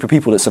group of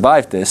people that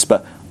survived this,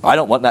 but I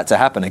don't want that to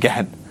happen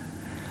again.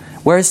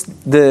 Whereas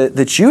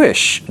the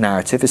Jewish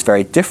narrative is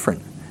very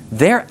different.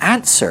 Their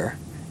answer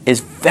is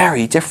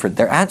very different.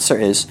 Their answer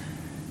is,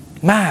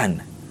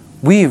 man,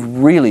 we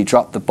really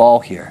dropped the ball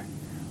here.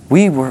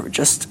 We were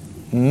just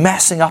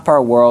messing up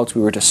our world.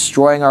 We were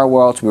destroying our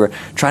world. We were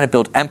trying to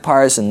build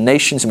empires and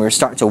nations, and we were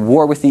starting to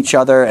war with each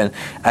other,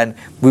 and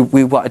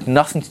we wanted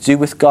nothing to do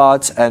with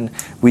God, and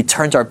we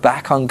turned our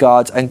back on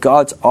God, and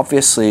God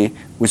obviously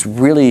was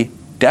really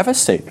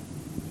devastated.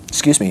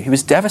 He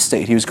was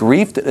devastated. He was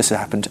grieved that this had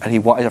happened, and he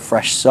wanted a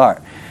fresh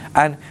start.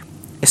 And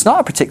it's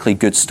not a particularly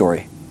good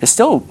story. It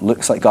still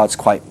looks like God's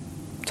quite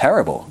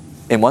terrible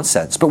in one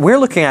sense. But we're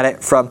looking at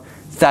it from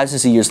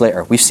thousands of years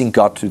later. We've seen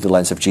God through the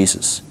lens of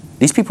Jesus.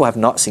 These people have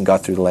not seen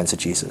God through the lens of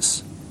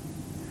Jesus.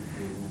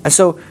 And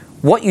so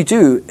what you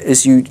do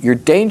is you're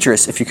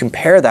dangerous if you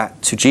compare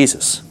that to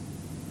Jesus,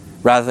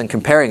 rather than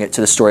comparing it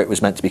to the story it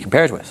was meant to be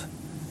compared with.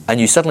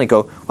 And you suddenly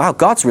go, wow,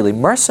 God's really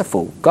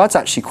merciful. God's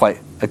actually quite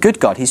a good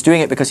God. He's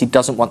doing it because he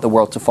doesn't want the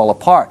world to fall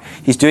apart.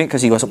 He's doing it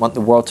because he doesn't want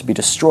the world to be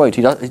destroyed.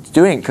 He's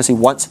doing it because he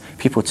wants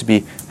people to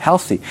be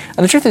healthy.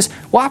 And the truth is,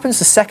 what happens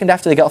the second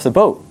after they get off the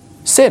boat?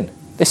 Sin.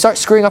 They start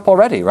screwing up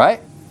already, right?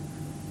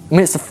 I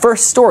mean, it's the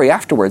first story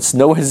afterwards.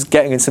 Noah's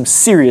getting in some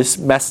serious,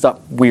 messed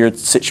up, weird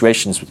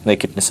situations with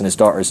nakedness and his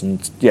daughters.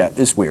 And yeah,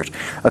 it's weird.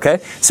 Okay?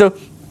 So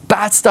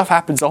bad stuff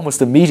happens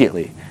almost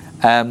immediately.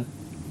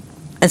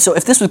 And so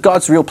if this was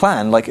God's real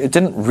plan, it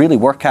didn't really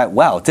work out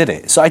well, did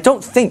it? So I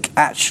don't think,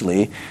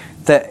 actually,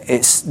 that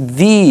it's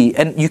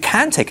and you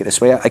can take it this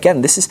way.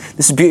 Again, this is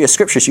the beauty of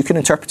Scriptures. You can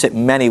interpret it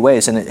many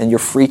ways, and you're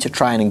free to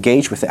try and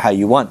engage with it how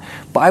you want.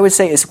 But I would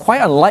say it's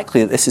quite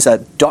unlikely that this is a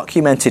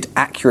documented,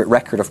 accurate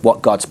record of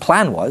what God's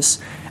plan was.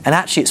 And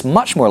actually, it's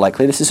much more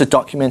likely this is a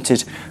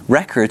documented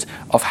record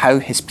of how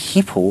his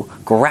people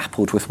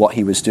grappled with what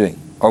he was doing,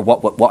 or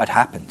what had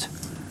happened.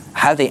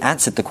 How they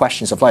answered the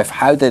questions of life,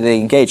 how did they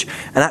engage.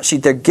 And actually,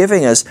 they're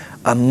giving us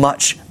a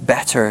much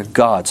better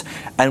God.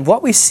 And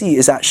what we see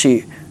is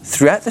actually,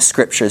 throughout the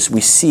Scriptures,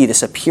 we see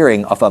this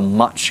appearing of a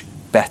much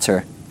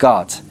better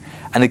God.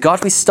 And the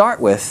God we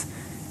start with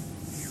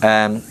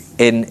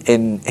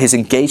in his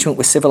engagement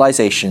with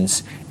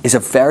civilizations is a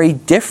very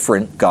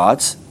different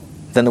God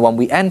than the one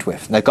we end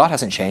with. Now, God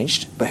hasn't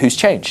changed, but who's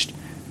changed?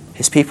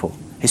 His people.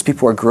 His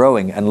people are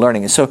growing and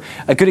learning. And so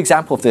a good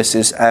example of this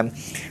is,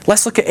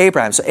 let's look at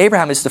Abraham. So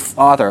Abraham is the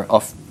father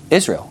of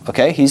Israel,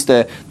 okay? He's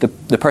the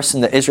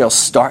person that Israel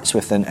starts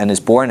with and is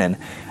born in.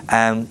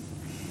 And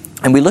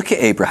we look at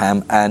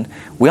Abraham, and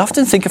we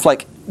often think of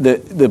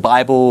the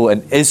Bible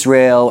and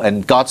Israel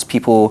and God's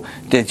people,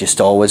 they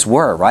just always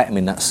were, right? I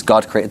mean, that's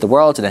God created the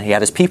world, and then he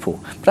had his people.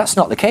 But that's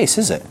not the case,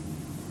 is it?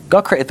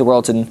 God created the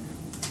world, and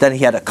then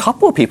he had a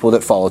couple of people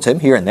that followed him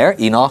here and there,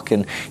 Enoch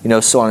and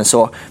so on and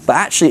so on. But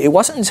actually, it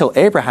wasn't until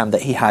Abraham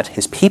that he had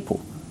his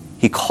people.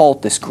 He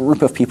called this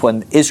group of people,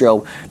 and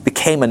Israel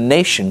became a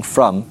nation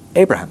from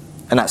Abraham.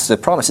 And that's the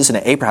promise, isn't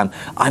it? Abraham,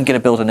 I'm going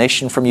to build a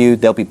nation from you.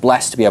 They'll be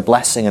blessed to be a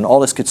blessing and all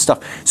this good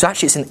stuff. So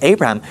actually, it's in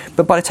Abraham.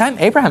 But by the time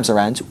Abraham's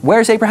around, where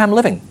is Abraham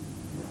living?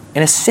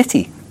 in a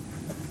city.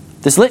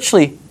 There's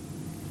literally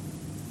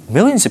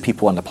millions of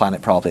people on the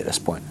planet probably at this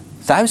point.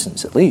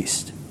 Thousands at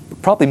least.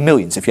 Probably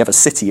millions if you have a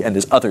city and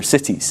there's other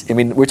cities. I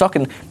mean, we're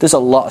talking, there's a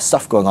lot of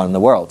stuff going on in the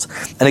world.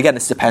 And again,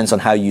 this depends on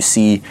how you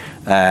see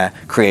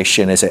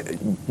creation. Is it,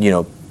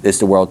 is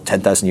the world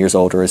 10,000 years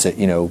old, or is it,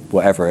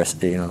 whatever,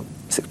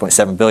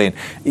 6.7 billion?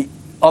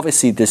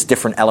 Obviously, there's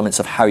different elements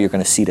of how you're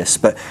going to see this.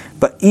 But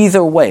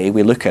either way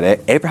we look at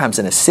it, Abraham's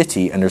in a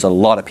city and there's a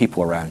lot of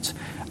people around.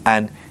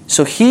 And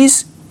so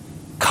he's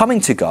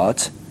coming to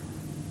God,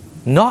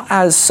 not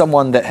as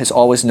someone that has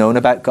always known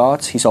about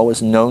God. He's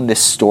always known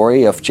this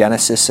story of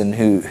Genesis and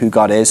who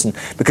God is, and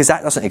because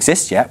that doesn't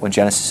exist yet when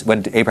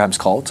Abraham's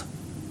called,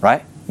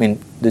 right? I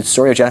mean, the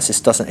story of Genesis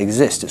doesn't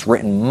exist. It's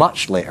written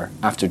much later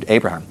after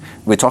Abraham.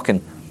 We're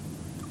talking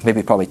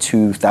maybe probably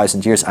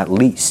 2,000 years at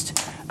least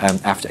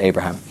after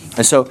Abraham.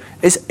 And so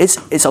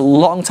it's a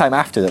long time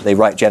after that they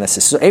write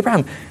Genesis. So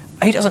Abraham,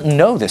 he doesn't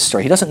know this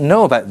story. He doesn't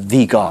know about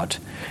the God.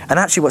 And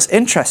actually what's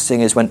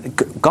interesting is when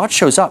God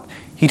shows up,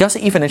 he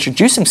doesn't even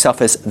introduce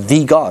himself as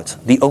the God,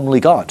 the only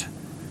God.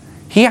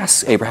 He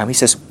asks Abraham, he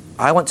says,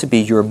 I want to be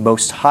your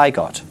most high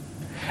God.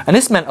 And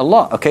this meant a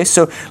lot, okay?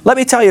 So let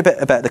me tell you a bit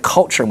about the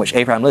culture in which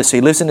Abraham lives. So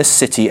he lives in a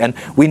city, and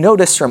we know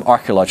this from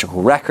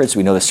archaeological records,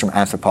 we know this from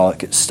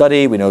anthropological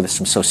study, we know this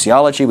from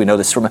sociology, we know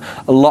this from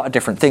a lot of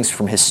different things,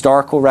 from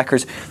historical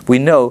records. We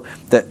know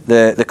that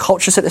the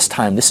cultures at this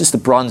time, this is the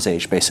Bronze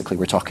Age basically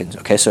we're talking,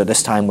 okay? So at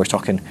this time we're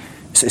talking,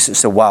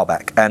 it's a while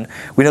back. And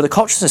we know the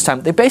cultures at this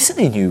time, they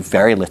basically knew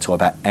very little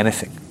about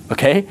anything.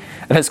 Okay?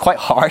 And it's quite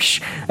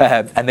harsh.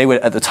 And they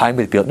would, at the time,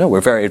 would be like, no,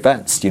 we're very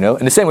advanced, In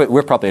the same way,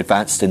 we're probably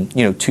advanced in,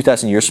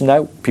 2,000 years from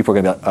now, people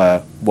are going to be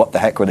like, what the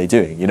heck were they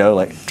doing?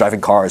 Like driving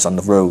cars on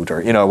the road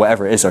or,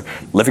 whatever it is, or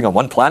living on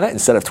one planet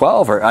instead of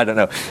 12, or I don't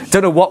know.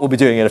 Don't know what we'll be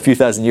doing in a few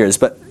thousand years.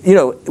 But,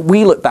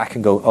 we look back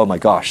and go, oh my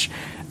gosh.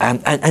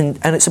 And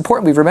it's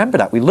important we remember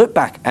that. We look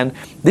back, and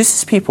this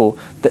is people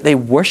that they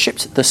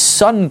worshipped the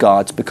sun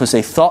god because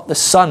they thought the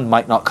sun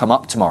might not come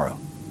up tomorrow.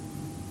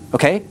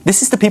 Okay?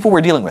 This is the people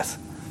we're dealing with.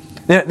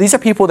 These are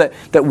people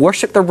that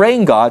worship the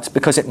rain gods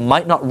because it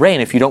might not rain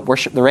if you don't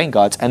worship the rain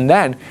gods. And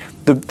then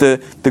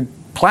the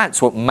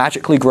plants won't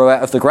magically grow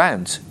out of the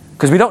ground.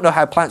 Because we don't know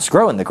how plants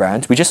grow in the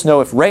ground. We just know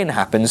if rain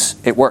happens,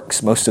 it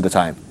works most of the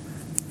time.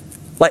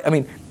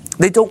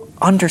 They don't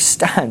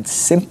understand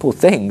simple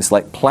things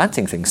like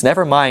planting things.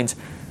 Never mind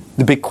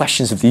the big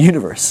questions of the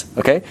universe,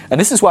 okay? And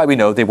this is why we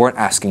know they weren't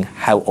asking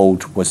how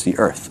old was the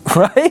earth,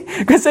 right?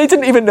 Because they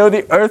didn't even know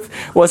the earth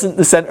wasn't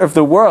the center of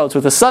the world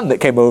with a sun that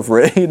came over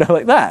it,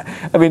 like that.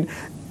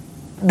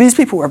 These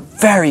people were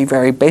very,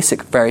 very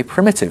basic, very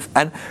primitive.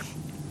 And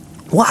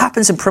what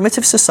happens in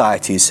primitive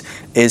societies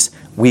is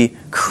we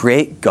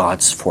create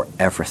gods for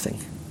everything.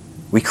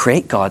 We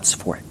create gods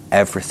for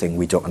everything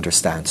we don't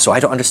understand. So I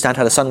don't understand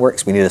how the sun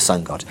works, we need a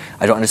sun god.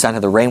 I don't understand how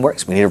the rain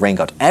works, we need a rain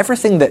god.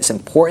 Everything that's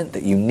important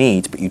that you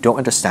need but you don't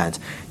understand,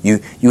 you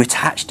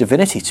attach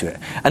divinity to it.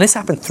 And this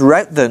happened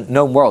throughout the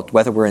known world,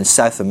 whether we're in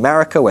South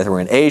America, whether we're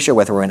in Asia,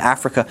 whether we're in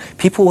Africa.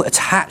 People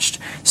attached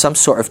some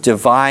sort of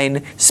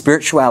divine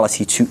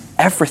spirituality to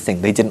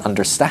everything they didn't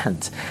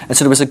understand. And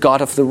so there was a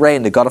god of the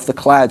rain, the god of the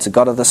clouds, the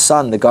god of the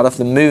sun, the god of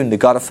the moon, the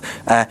god of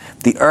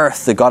the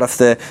earth, the god of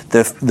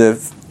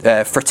the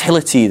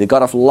fertility, the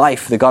god of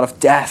life, the god of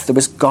death. There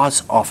was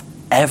gods of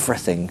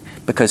everything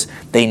because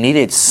they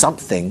needed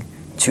something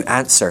to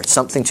answer to,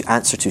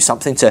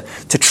 something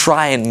to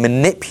try and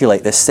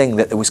manipulate this thing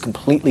that was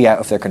completely out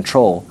of their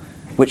control,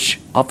 which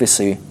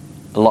obviously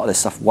a lot of this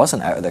stuff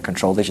wasn't out of their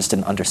control. They just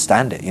didn't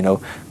understand it.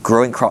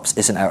 Growing crops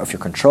isn't out of your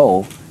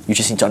control. You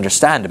just need to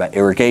understand about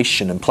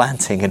irrigation and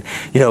planting and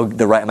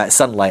the right amount of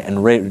sunlight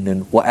and rain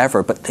and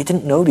whatever, but they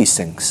didn't know these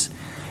things.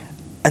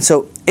 And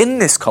so in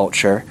this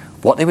culture,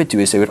 what they would do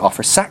is they would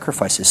offer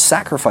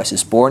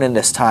sacrifices born in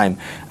this time.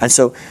 And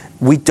so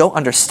we don't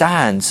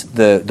understand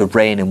the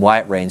rain and why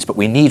it rains, but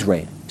we need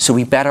rain. So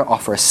we better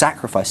offer a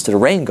sacrifice to the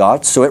rain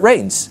god so it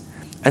rains.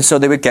 And so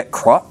they would get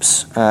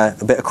crops, a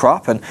bit of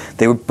crop, and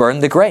they would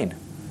burn the grain.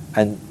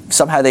 And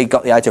somehow they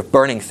got the idea of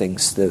burning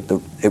things. It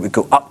would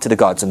go up to the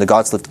gods, and the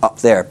gods lived up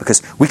there,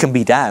 because we can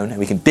be down and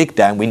we can dig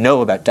down. We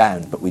know about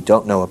down, but we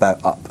don't know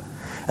about up.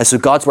 And so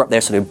gods were up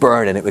there, so they would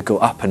burn and it would go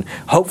up. And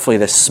hopefully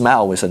the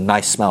smell was a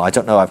nice smell. I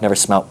don't know, I've never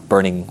smelt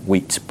burning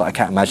wheat, but I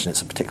can't imagine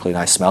it's a particularly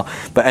nice smell.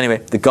 But anyway,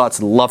 the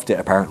gods loved it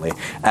apparently.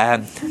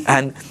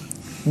 And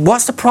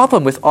what's the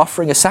problem with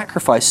offering a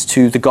sacrifice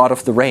to the god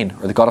of the rain,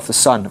 or the god of the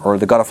sun, or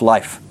the god of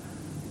life?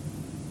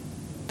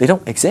 They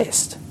don't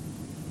exist,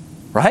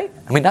 right?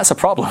 That's a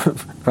problem,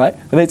 right?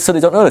 So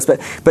they don't know this.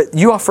 But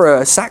you offer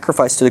a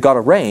sacrifice to the god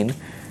of rain,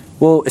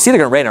 well, it's either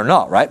going to rain or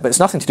not, right? But it's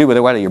nothing to do with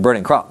whether you're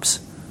burning crops.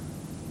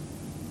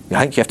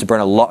 I think you have to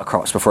burn a lot of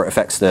crops before it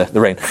affects the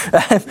rain.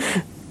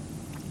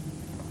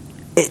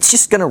 It's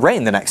just going to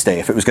rain the next day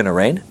if it was going to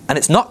rain, and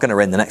it's not going to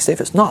rain the next day if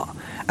it's not.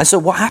 And so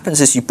what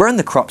happens is you burn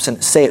the crops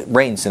and say it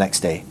rains the next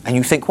day, and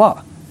you think,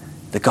 what?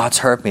 The gods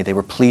heard me, they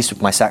were pleased with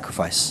my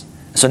sacrifice.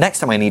 So next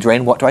time I need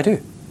rain, what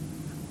do?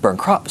 Burn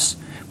crops.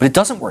 But it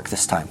doesn't work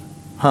this time.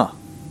 Well,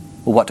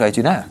 what do I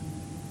do now?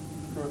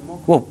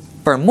 Well,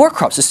 burn more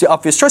crops. It's the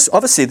obvious choice.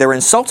 Obviously, they were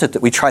insulted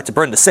that we tried to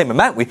burn the same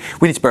amount. We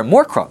need to burn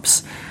more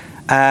crops.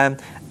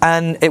 And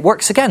it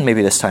works again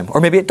maybe this time.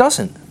 Or maybe it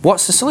doesn't.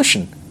 What's the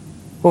solution?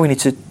 Well, we need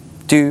to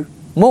do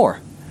more.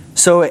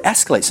 So it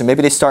escalates, and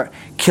maybe they start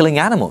killing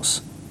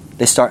animals.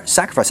 They start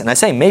sacrificing. And I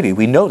say maybe,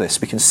 we know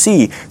this. We can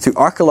see through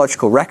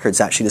archaeological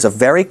records, actually, there's a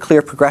very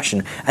clear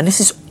progression. And this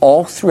is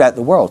all throughout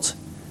the world.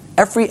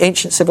 Every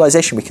ancient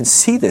civilization, we can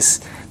see this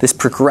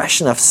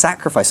progression of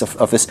sacrifice,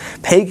 of this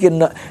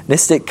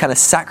paganistic kind of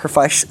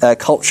sacrifice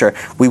culture.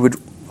 We would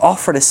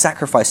offer this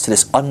sacrifice to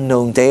this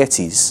unknown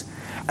deities.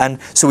 And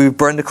so we would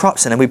burn the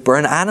crops, and then we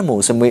burn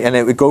animals, and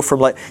it would go from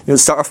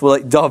start off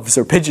with doves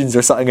or pigeons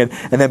or something, and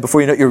then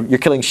before you know it, you're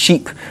killing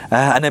sheep,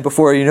 and then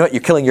before you know it,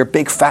 you're killing your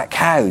big fat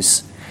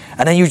cows,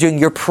 and then you're doing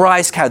your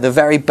prize cow, the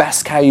very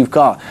best cow you've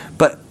got.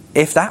 But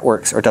if that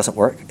works or doesn't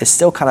work, it's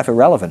still kind of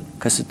irrelevant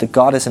because the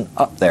God isn't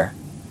up there.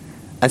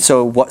 And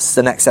so what's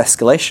the next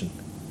escalation?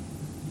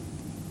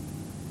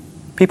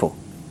 People.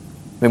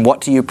 I mean, what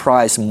do you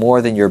prize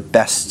more than your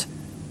best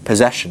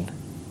possession?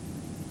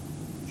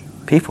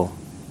 People.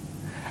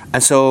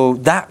 And so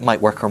that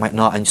might work or might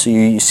not. And so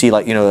you see,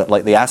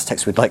 the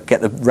Aztecs would get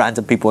the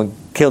random people and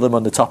kill them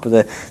on the top of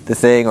the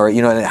thing, or and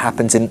it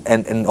happens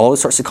in all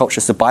sorts of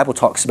cultures. The Bible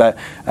talks about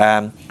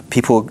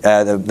people,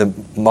 the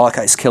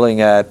Amalekites killing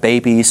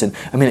babies, and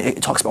I mean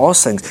it talks about all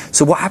those things.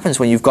 So what happens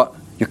when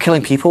you're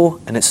killing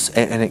people, and it's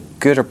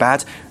good or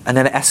bad, and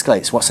then it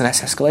escalates? What's the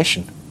next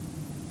escalation?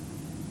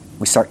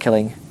 We start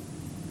killing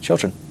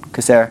children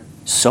because they're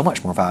so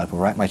much more valuable,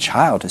 right? My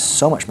child is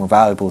so much more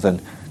valuable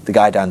than the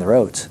guy down the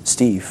road,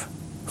 Steve.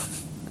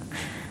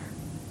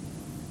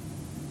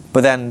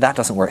 But then that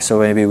doesn't work, so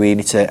maybe we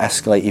need to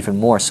escalate even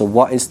more. So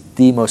what is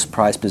the most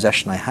prized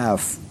possession I have?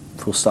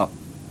 Full stop.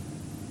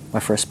 My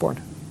firstborn.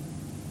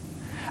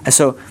 And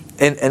so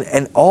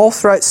in all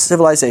throughout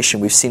civilization,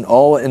 we've seen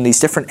all in these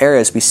different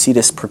areas, we see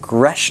this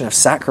progression of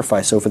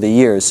sacrifice over the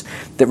years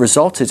that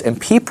resulted in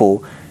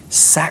people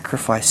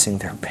sacrificing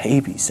their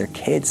babies, their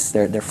kids,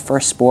 their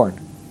firstborn.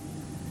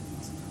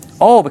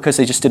 All because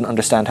they just didn't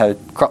understand how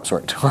crops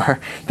worked, or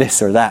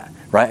this or that,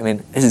 right? I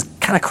mean, this is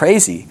kind of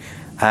crazy.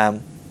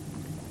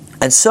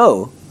 And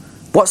so,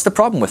 what's the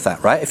problem with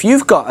that, right? If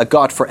you've got a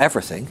God for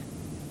everything,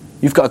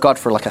 you've got a God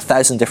for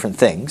 1,000 different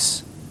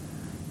things,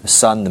 the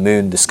sun, the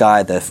moon, the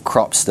sky, the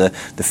crops, the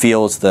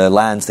fields, the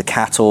lands, the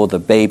cattle, the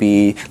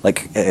baby,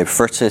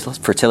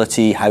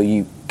 fertility, how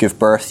you give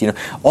birth,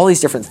 all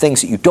these different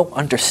things that you don't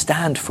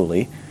understand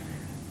fully.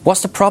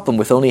 What's the problem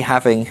with only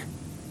having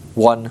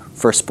one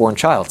firstborn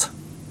child?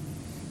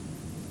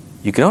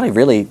 You can only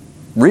really,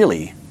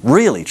 really,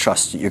 really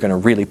trust that you're going to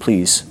really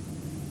please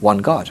one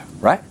God,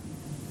 right? I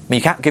mean,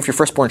 you can't give your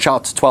firstborn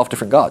child to 12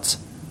 different gods.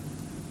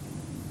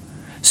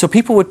 So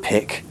people would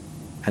pick,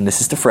 and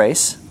this is the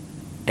phrase,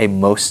 a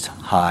most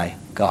high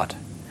God.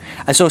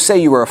 And so say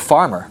you were a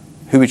farmer,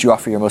 who would you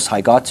offer your most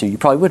high God to? You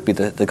probably would be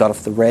the God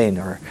of the rain,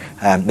 or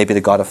maybe the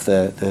God of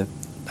the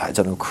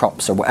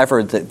crops, or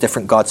whatever the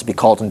different gods would be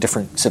called in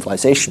different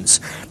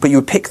civilizations. But you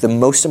would pick the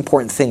most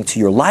important thing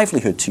to your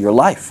livelihood, to your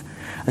life.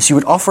 And so you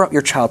would offer up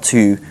your child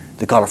to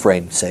the God of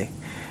rain, say.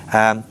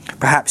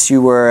 Perhaps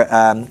you were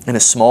in a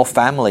small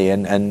family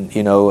and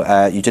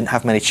you didn't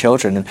have many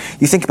children. And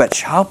you think about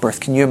childbirth.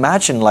 Can you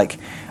imagine,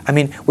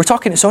 we're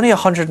talking, it's only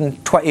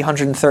 120,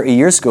 130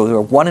 years ago, there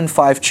were 1 in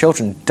 5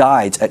 children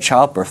died at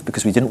childbirth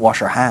because we didn't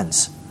wash our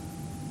hands.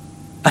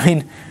 I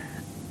mean,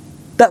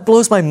 that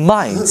blows my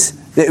mind.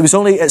 It was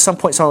only at some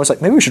point someone was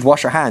like, maybe we should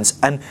wash our hands.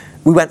 And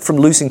we went from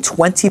losing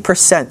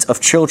 20%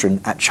 of children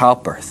at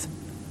childbirth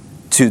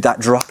to that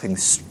dropping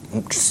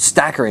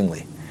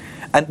staggeringly.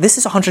 And this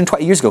is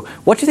 120 years ago.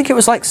 What do you think it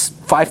was like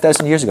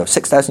 5,000 years ago,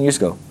 6,000 years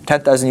ago,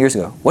 10,000 years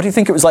ago? What do you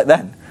think it was like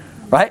then?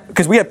 Right?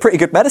 Because we had pretty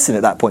good medicine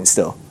at that point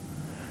still.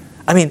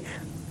 I mean,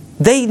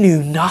 they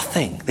knew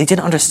nothing. They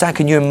didn't understand.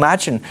 Can you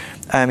imagine?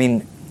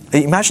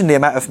 Imagine the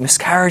amount of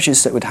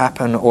miscarriages that would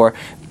happen, or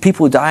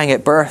people dying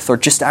at birth or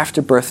just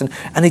after birth,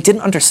 and they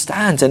didn't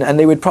understand. And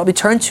they would probably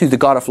turn to the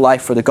God of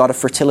life or the God of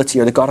fertility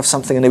or the God of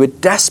something, and they would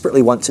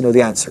desperately want to know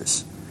the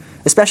answers.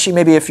 Especially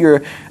maybe if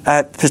you're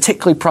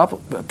particularly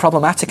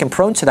problematic and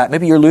prone to that.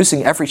 Maybe you're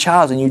losing every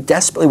child and you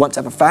desperately want to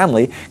have a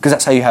family because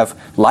that's how you have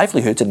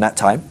livelihood in that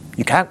time.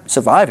 You can't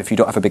survive if you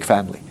don't have a big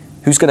family.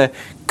 Who's going to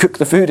cook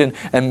the food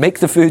and make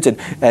the food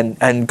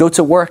and go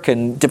to work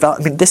and develop?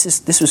 I mean,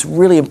 this was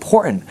really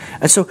important.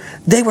 And so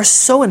they were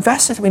so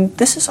invested. I mean,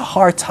 this is a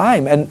hard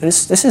time. And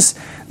this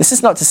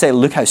is not to say,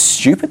 look how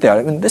stupid they are.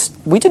 I mean,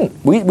 we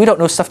don't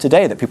know stuff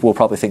today that people will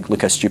probably think,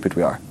 look how stupid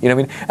we are. You know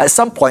what I mean? At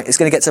some point, it's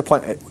going to get to a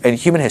point in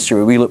human history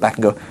where we look back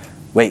and go,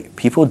 wait,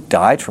 people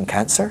died from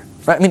cancer?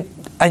 Right? I mean,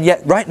 and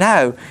yet right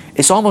now,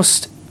 it's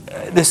almost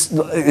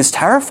this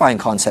terrifying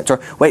concept. Or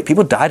wait,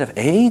 people died of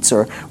AIDS,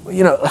 or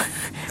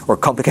or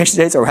complications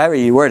of AIDS, or however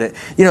you word it.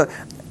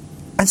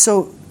 And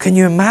so can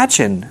you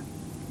imagine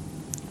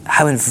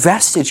how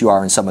invested you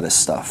are in some of this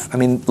stuff? I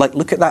mean,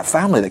 look at that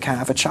family that can't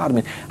have a child. I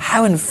mean,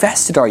 how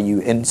invested are you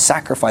in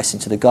sacrificing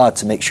to the God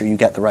to make sure you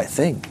get the right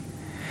thing?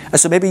 And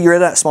so maybe you're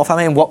in that small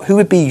family, and who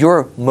would be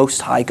your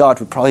most high God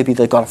would probably be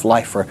the God of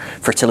life or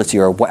fertility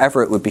or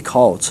whatever it would be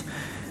called.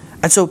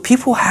 And so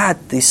people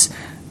had this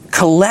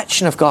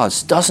collection of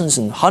gods, dozens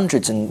and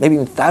hundreds and maybe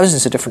even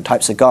thousands of different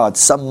types of gods,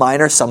 some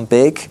minor, some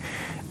big.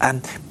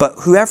 But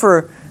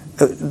whoever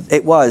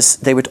it was,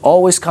 they would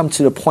always come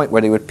to the point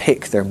where they would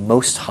pick their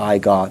most high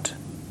God.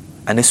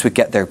 And this would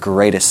get their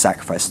greatest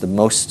sacrifice, the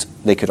most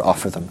they could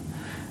offer them.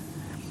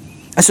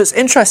 And so it's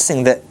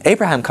interesting that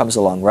Abraham comes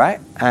along, right?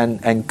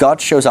 And God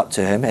shows up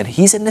to him, and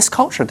he's in this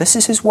culture. This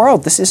is his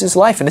world. This is his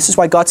life. And this is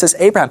why God says,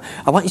 Abraham,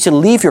 I want you to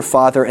leave your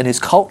father and his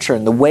culture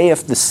and the way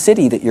of the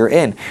city that you're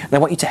in. And I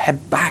want you to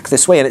head back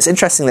this way. And it's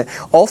interesting that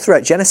all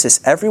throughout Genesis,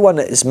 everyone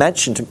that is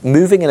mentioned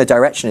moving in a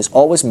direction is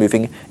always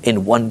moving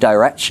in one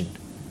direction.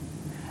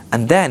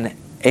 And then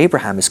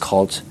Abraham is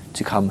called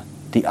to come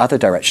the other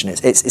direction.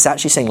 It's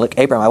actually saying, look,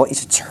 Abraham, I want you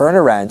to turn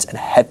around and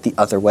head the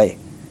other way.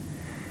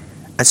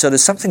 And so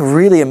there's something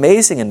really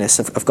amazing in this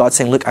of God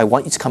saying, look, I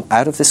want you to come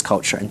out of this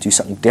culture and do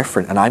something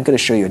different. And I'm going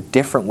to show you a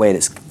different way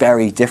that's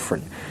very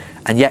different.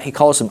 And yet he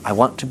calls him, I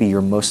want to be your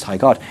most high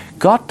God.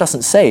 God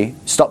doesn't say,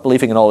 stop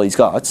believing in all these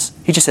gods.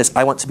 He just says,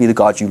 I want to be the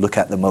God you look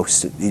at the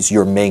most. He's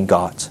your main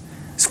God.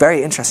 It's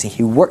very interesting.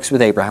 He works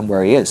with Abraham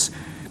where he is.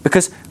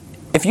 Because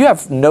if you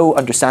have no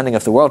understanding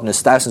of the world and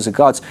there's thousands of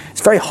gods,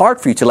 it's very hard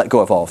for you to let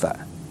go of all of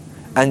that.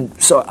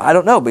 And so, I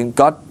don't know, but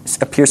God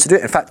appears to do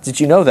it. In fact, did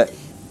you know that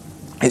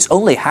it's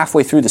only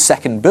halfway through the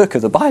second book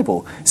of the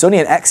Bible? It's only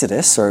in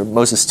Exodus, or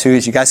Moses 2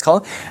 as you guys call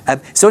it.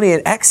 It's only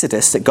in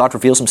Exodus that God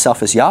reveals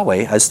himself as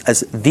Yahweh, as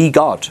the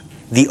God,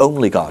 the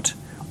only God.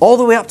 All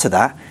the way up to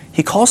that,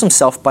 he calls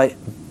himself by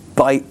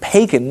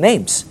pagan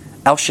names.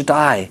 El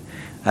Shaddai,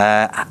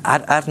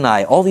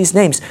 Adonai, all these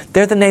names.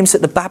 They're the names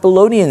that the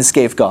Babylonians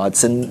gave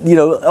gods, and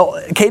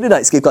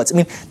Canaanites gave gods. I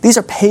mean, these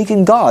are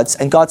pagan gods,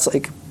 and God's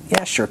like,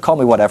 yeah, sure, call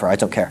me whatever, I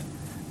don't care.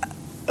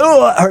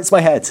 Oh, it hurts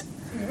my head.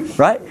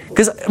 Right?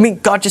 Because,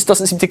 God just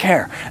doesn't seem to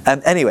care.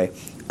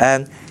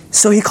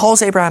 So he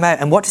calls Abraham out,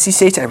 and what does he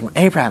say to Abraham?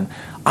 Abraham,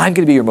 I'm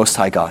going to be your most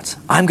high God.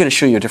 I'm going to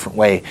show you a different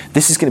way.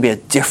 This is going to be a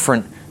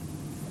different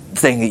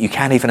thing that you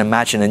can't even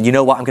imagine. And you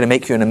know what? I'm going to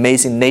make you an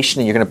amazing nation,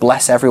 and you're going to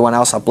bless everyone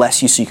else. I'll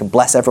bless you so you can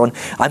bless everyone.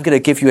 I'm going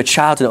to give you a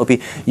child,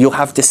 and you'll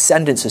have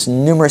descendants as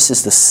numerous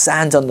as the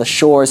sand on the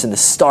shores and the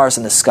stars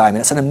in the sky. I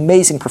mean, it's an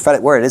amazing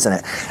prophetic word, isn't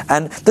it?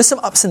 And there's some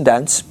ups and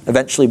downs.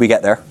 Eventually we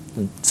get there.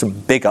 Some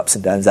big ups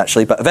and downs,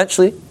 actually. But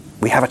eventually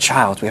we have a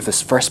child. We have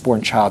this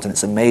firstborn child, and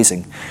it's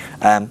amazing.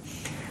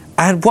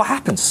 And what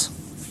happens?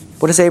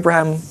 What does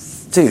Abraham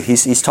do?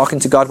 He's talking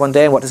to God one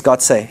day, and what does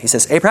God say? He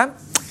says, Abraham,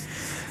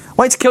 I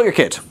want you to kill your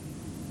kid.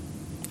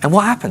 And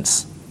what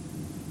happens?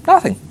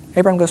 Nothing.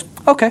 Abraham goes,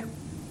 okay,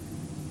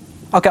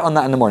 I'll get on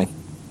that in the morning.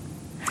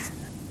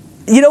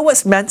 You know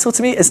what's mental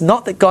to me is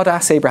not that God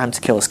asks Abraham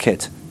to kill his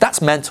kid. That's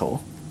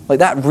mental. Like,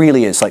 that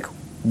really is like,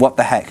 what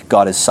the heck?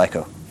 God is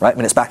psycho, right? I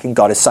mean, it's back in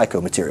God is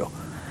psycho material,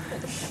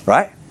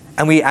 right?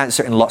 And we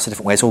answer it in lots of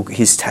different ways. Oh,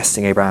 he's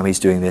testing Abraham, he's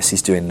doing this,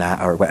 he's doing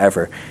that, or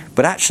whatever.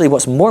 But actually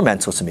what's more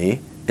mental to me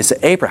is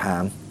that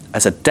Abraham,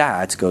 as a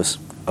dad, goes,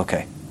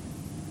 okay.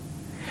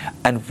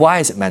 And why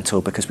is it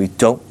mental? Because we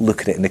don't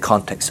look at it in the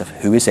context of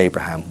who is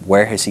Abraham,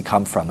 where has he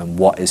come from, and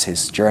what is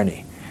his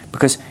journey.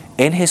 Because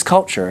in his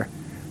culture,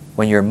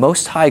 when your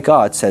most high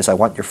God says, I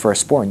want your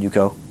firstborn, you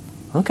go,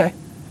 okay.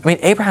 I mean,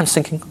 Abraham's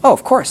thinking, oh,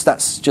 of course,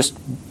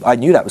 I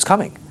knew that was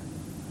coming.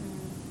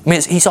 I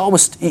mean,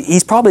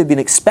 he's probably been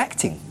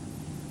expecting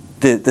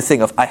the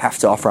thing of, I have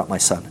to offer up my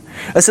son.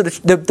 And so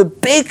the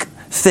big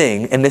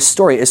thing in this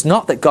story is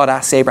not that God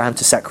asks Abraham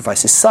to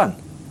sacrifice his son.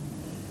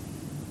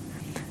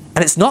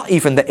 And it's not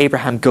even that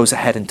Abraham goes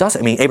ahead and does it.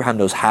 I mean, Abraham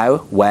knows how,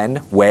 when,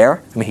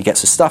 where. I mean, he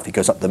gets his stuff. He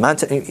goes up the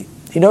mountain.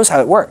 He knows how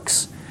it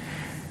works.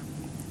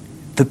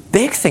 The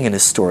big thing in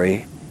this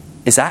story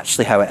is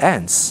actually how it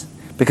ends.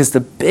 Because the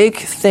big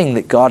thing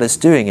that God is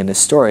doing in this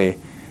story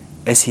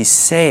is he's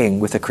saying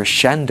with a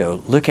crescendo,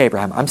 look,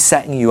 Abraham, I'm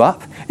setting you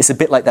up. It's a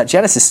bit like that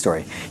Genesis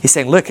story. He's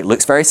saying, look, it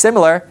looks very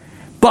similar,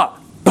 but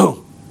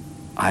boom,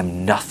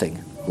 I'm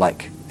nothing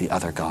like the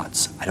other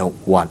gods. I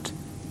don't want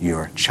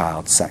your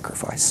child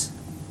sacrifice.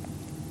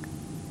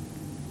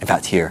 In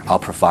fact, here, I'll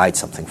provide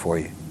something for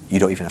you. You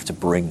don't even have to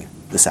bring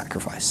the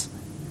sacrifice.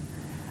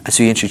 And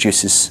so he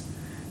introduces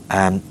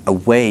a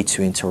way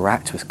to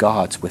interact with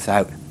God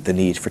without the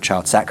need for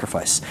child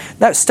sacrifice.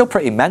 Now, it's still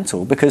pretty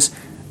mental because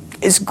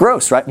it's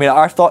gross, right? I mean,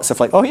 our thoughts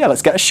of like, oh yeah,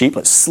 let's get a sheep,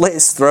 let's slit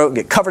its throat and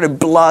get covered in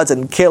blood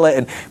and kill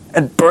it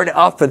and burn it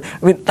up. And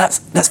I mean,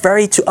 that's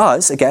very, to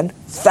us, again,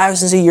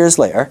 thousands of years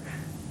later,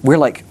 we're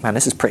like, man,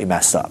 this is pretty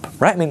messed up,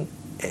 right? I mean,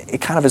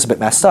 it kind of is a bit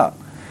messed up.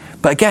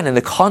 But again, in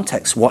the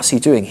context, what's he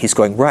doing? He's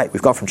going, right,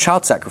 we've gone from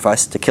child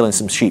sacrifice to killing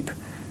some sheep.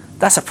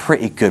 That's a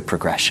pretty good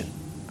progression,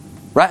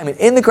 right? I mean,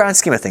 in the grand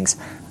scheme of things,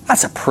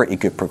 that's a pretty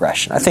good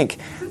progression. I think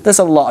there's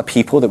a lot of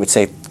people that would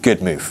say,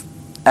 good move,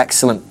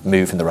 excellent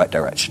move in the right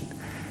direction.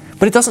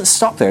 But it doesn't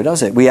stop there,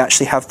 does it? We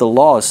actually have the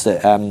laws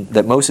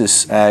that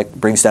Moses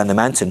brings down the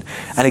mountain.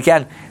 And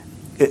again,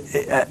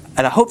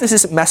 and I hope this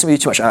isn't messing with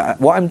you too much.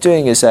 What I'm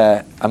doing is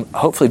I'm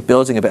hopefully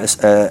building a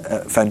bit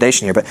of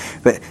foundation here.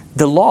 But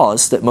the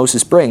laws that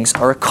Moses brings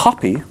are a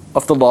copy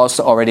of the laws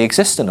that already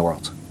exist in the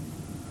world.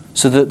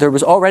 So there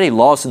was already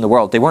laws in the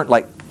world. They weren't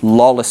like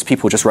lawless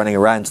people just running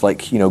around like,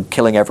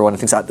 killing everyone and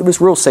things like that. There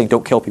was rules saying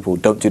don't kill people,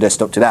 don't do this,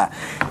 don't do that.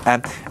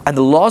 And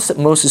the laws that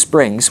Moses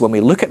brings, when we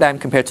look at them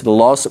compared to the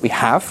laws that we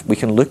have, we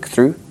can look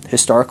through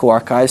historical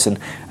archives and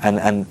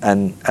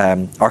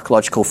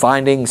archaeological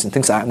findings and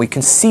things like that, and we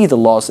can see the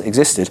laws that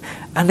existed,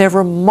 and they're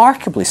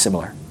remarkably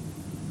similar.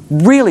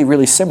 Really,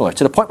 really similar,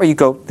 to the point where you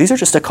go, these are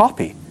just a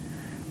copy.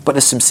 But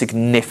there's some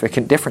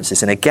significant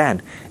differences. And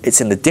again,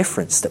 it's in the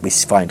difference that we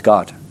find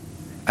God.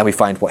 And we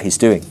find what he's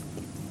doing.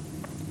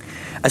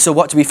 And so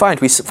what do we find?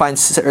 We find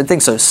certain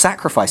things. So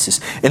sacrifices.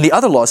 In the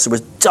other laws, there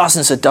was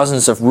dozens and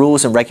dozens of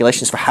rules and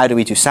regulations for how do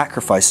we do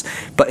sacrifice.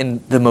 But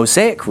in the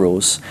Mosaic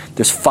rules,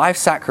 there's 5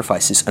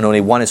 sacrifices and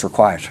only 1 is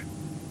required.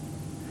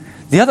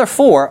 The other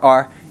 4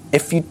 are,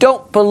 if you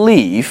don't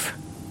believe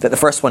that the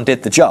first one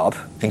did the job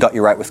and got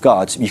you right with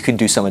God, you can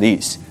do some of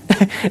these.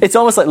 It's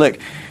almost like, look,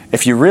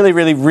 if you really,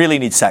 really, really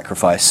need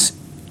sacrifice,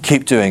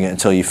 keep doing it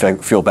until you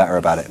feel better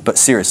about it. But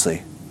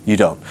seriously, you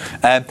don't.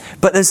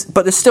 But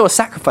there's still a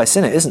sacrifice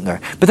in it, isn't there?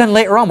 But then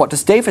later on, what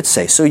does David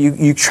say? So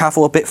you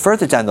travel a bit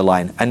further down the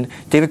line, and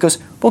David goes,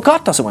 well,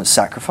 God doesn't want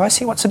sacrifice,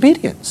 he wants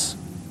obedience.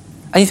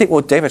 And you think,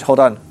 well, David, hold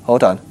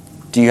on.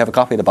 Do you have a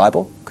copy of the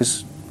Bible?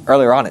 Because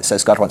earlier on it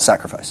says God wants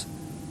sacrifice.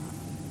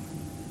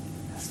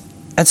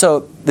 And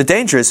so the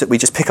danger is that we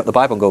just pick up the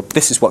Bible and go,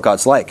 this is what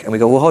God's like. And we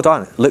go, well, hold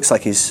on, it looks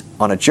like he's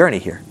on a journey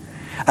here.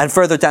 And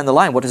further down the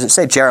line, what does it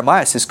say?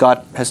 Jeremiah says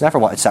God has never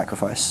wanted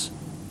sacrifice.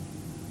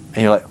 And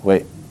you're like,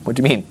 wait, what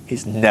do you mean?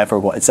 He's never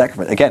wanted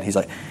sacrifice. Again, he's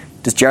like,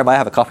 does Jeremiah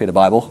have a copy of the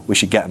Bible? We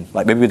should get him.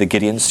 Like maybe the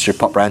Gideons should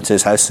pop round to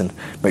his house and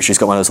make sure he's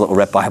got one of those little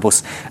red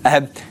Bibles.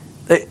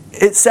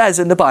 It says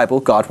in the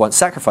Bible, God wants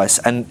sacrifice.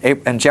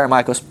 And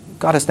Jeremiah goes,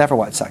 God has never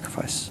wanted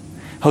sacrifice.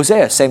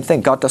 Hosea, same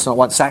thing. God does not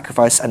want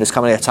sacrifice, and there's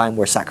coming a time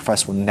where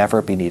sacrifice will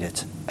never be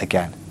needed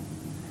again.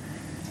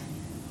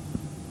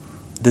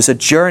 There's a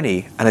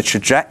journey and a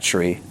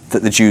trajectory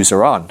that the Jews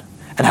are on.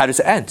 And how does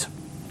it end?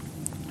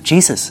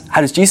 Jesus. How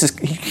does Jesus?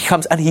 He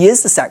comes and he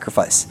is the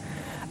sacrifice.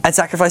 And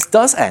sacrifice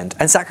does end,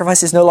 and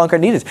sacrifice is no longer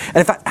needed. And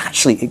in fact,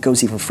 actually, it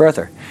goes even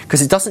further.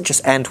 Because it doesn't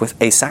just end with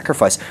a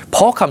sacrifice.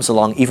 Paul comes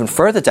along even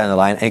further down the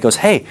line, and he goes,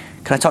 hey,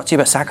 can I talk to you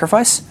about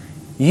sacrifice?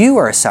 You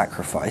are a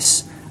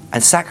sacrifice,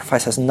 and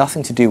sacrifice has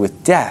nothing to do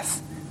with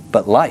death,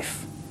 but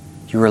life.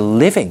 You're a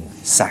living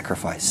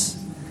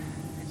sacrifice.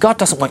 God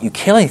doesn't want you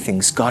killing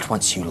things, God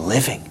wants you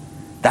living.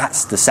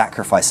 That's the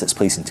sacrifice that's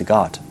pleasing to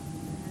God.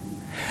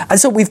 And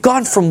so we've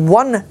gone from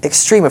one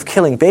extreme of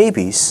killing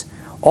babies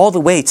all the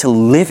way to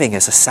living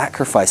as a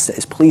sacrifice that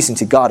is pleasing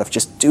to God, of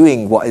just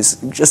doing what is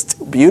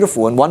just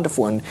beautiful and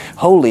wonderful and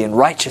holy and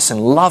righteous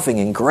and loving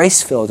and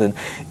grace-filled and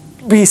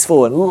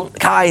peaceful and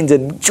kind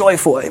and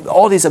joyful,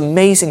 all these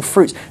amazing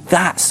fruits.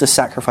 That's the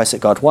sacrifice that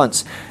God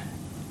wants.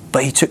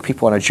 But he took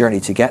people on a journey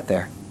to get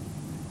there.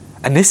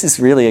 And this is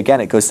really,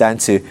 again, it goes down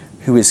to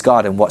who is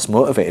God and what's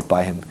motivated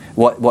by him.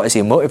 What is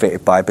he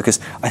motivated by? Because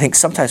I think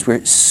sometimes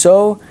we're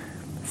so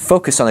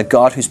focused on a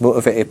God who's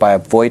motivated by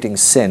avoiding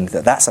sin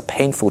that that's a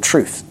painful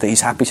truth, that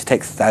he's happy to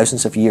take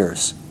thousands of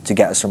years to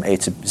get us from A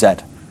to Z.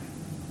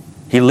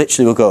 He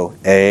literally will go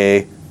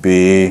A,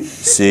 B,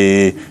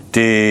 C,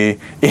 D,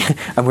 E,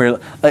 and we're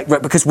like,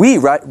 because we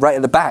right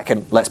at the back,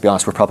 and let's be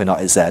honest, we're probably not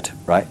at Z,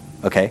 right?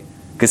 Okay?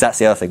 Because that's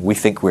the other thing. We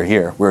think we're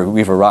here,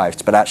 we've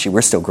arrived, but actually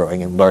we're still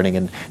growing and learning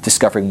and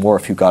discovering more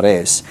of who God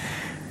is.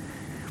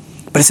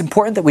 But it's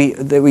important that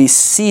we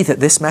see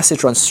that this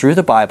message runs through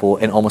the Bible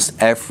in almost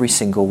every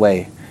single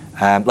way.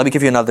 Let me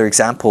give you another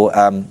example.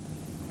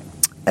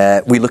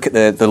 We look at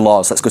the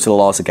laws. Let's go to the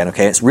laws again,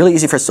 okay? It's really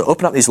easy for us to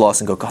open up these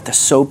laws and go, God, they're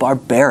so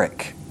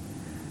barbaric.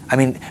 I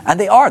mean, and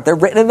they are. They're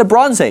written in the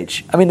Bronze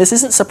Age. I mean, this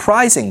isn't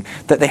surprising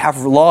that they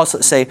have laws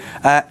that say,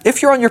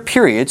 if you're on your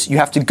period, you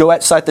have to go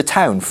outside the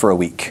town for a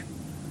week.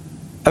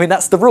 I mean,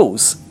 that's the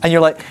rules. And you're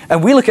like,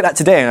 and we look at that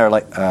today and are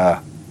like,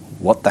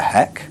 what the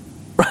heck?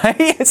 Right?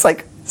 It's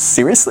like,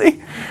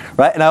 seriously?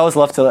 Right? And I always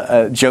love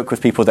to joke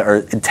with people that are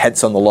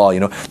intense on the law.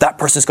 You know, that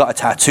person's got a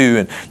tattoo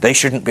and they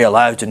shouldn't be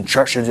allowed in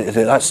church. And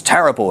that's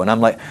terrible. And I'm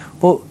like,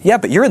 well, yeah,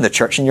 but you're in the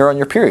church and you're on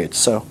your period.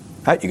 So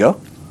out you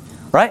go.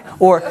 Right?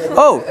 Or,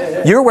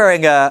 oh, you're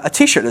wearing a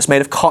t-shirt that's made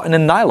of cotton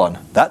and nylon.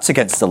 That's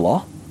against the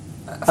law.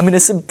 I mean,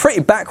 there's some pretty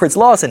backwards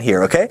laws in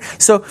here, okay?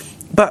 So,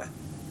 but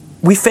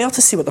we fail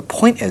to see what the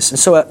point is. And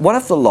so one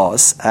of the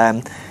laws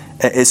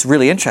is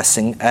really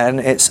interesting, and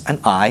it's an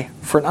eye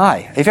for an eye.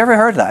 Have you ever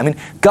heard of that? I mean,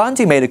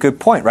 Gandhi made a good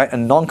point, right? A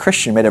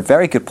non-Christian made a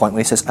very good point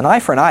when he says, an eye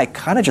for an eye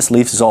kind of just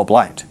leaves us all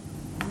blind.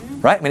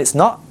 Right? I mean, it's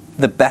not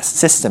the best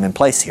system in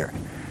place here.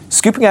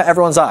 Scooping out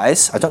everyone's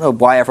eyes, I don't know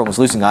why everyone was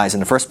losing eyes in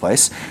the first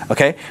place,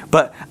 okay?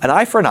 But an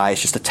eye for an eye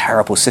is just a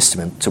terrible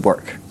system to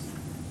work.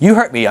 You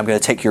hurt me, I'm going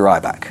to take your eye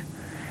back.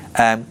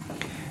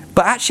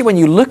 But actually, when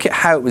you look at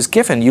how it was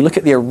given, you look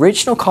at the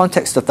original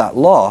context of that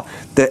law,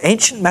 the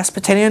ancient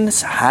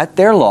Mesopotamians had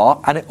their law,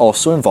 and it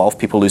also involved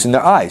people losing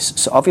their eyes.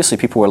 So obviously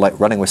people were like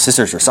running with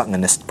scissors or something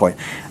in this point.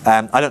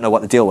 I don't know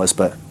what the deal was,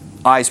 but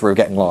eyes were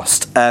getting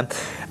lost. But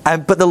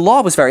the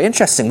law was very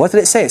interesting. What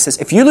did it say? It says,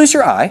 if you lose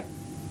your eye,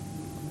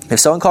 if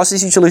someone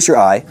causes you to lose your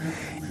eye,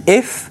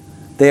 if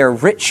they are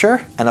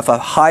richer and of a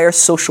higher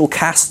social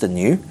caste than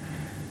you,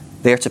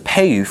 they are to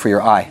pay you for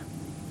your eye.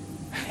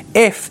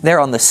 If they're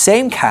on the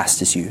same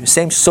caste as you,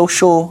 same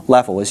social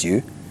level as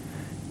you,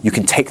 you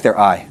can take their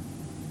eye.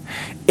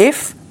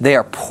 If they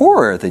are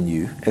poorer than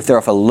you, if they're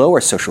of a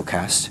lower social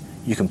caste,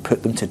 you can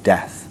put them to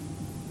death.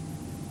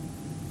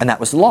 And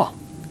that was the law.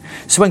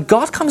 So when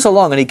God comes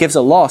along and he gives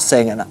a law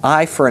saying an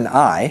eye for an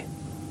eye,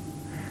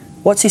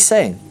 what's he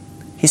saying?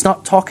 He's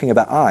not talking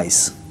about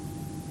eyes.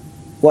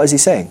 What is he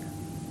saying?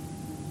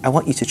 I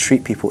want you to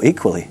treat people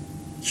equally.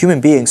 Human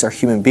beings are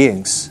human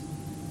beings,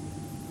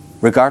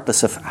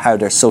 regardless of how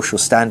their social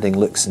standing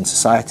looks in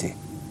society.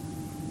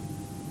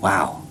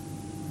 Wow,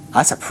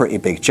 that's a pretty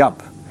big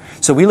jump.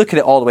 So we look at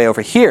it all the way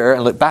over here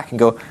and look back and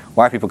go,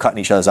 why are people cutting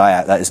each other's eye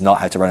out? That is not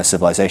how to run a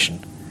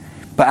civilization.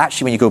 But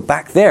actually, when you go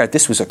back there,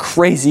 this was a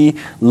crazy,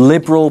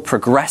 liberal,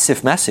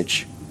 progressive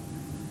message.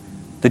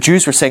 The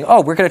Jews were saying,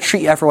 oh, we're going to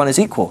treat everyone as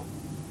equal.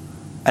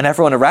 And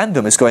everyone around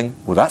them is going,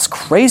 well, that's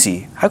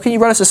crazy. How can you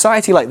run a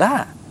society like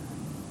that?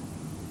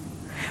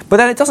 But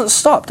then it doesn't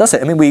stop, does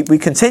it? I mean, we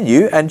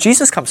continue, and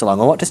Jesus comes along,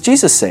 and what does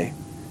Jesus say?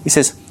 He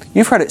says,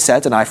 you've heard it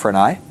said, an eye for an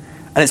eye.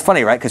 And it's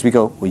funny, right? Because we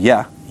go, well,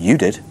 yeah, you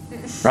did,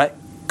 right?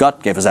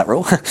 God gave us that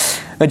rule.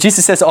 And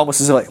Jesus says it almost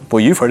as like,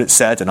 well, you've heard it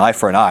said, an eye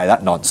for an eye,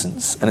 that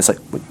nonsense. And it's like,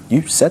 well,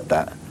 you said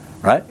that,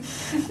 right?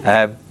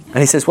 And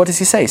he says, what does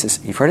he say? He says,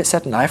 you've heard it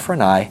said, an eye for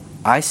an eye.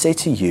 I say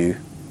to you,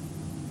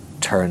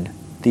 turn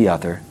the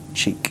other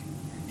cheek.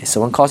 If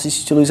someone causes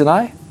you to lose an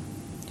eye,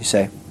 you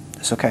say,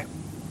 it's okay.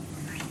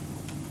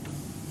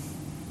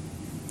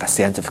 That's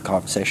the end of the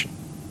conversation.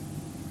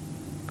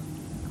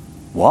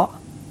 What?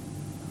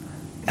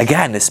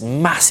 Again, this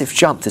massive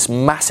jump, this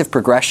massive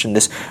progression,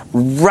 this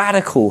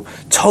radical,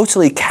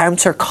 totally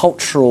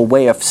countercultural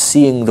way of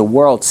seeing the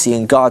world,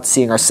 seeing God,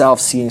 seeing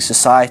ourselves, seeing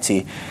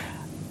society.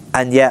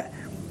 And yet,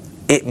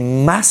 it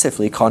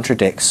massively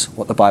contradicts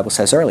what the Bible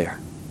says earlier.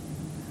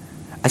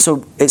 And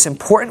so it's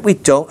important we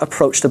don't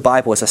approach the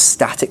Bible as a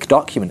static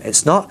document.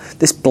 It's not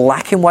this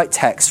black and white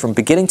text from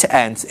beginning to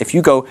end. If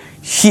you go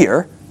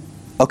here,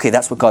 okay,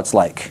 that's what God's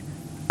like.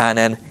 And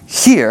then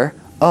here,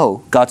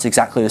 oh, God's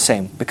exactly the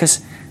same.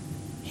 Because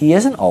he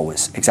isn't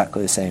always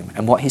exactly the same.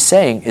 And what he's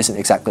saying isn't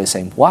exactly the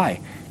same. Why?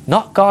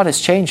 Not God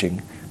is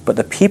changing, but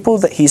the people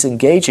that he's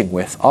engaging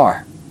with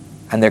are.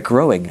 And they're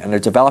growing, and they're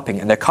developing,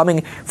 and they're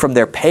coming from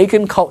their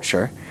pagan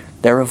culture.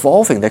 They're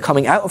evolving. They're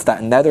coming out of that.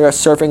 And now they're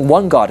serving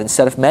one God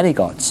instead of many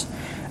gods.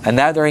 And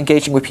now they're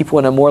engaging with people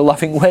in a more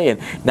loving way.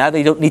 And now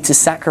they don't need to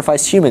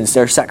sacrifice humans.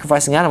 They're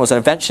sacrificing animals. And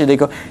eventually they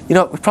go, you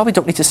know, we probably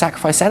don't need to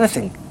sacrifice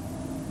anything.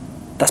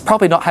 That's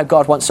probably not how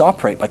God wants to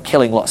operate, by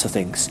killing lots of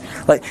things.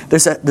 Like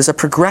there's a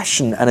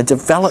progression and a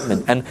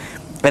development. And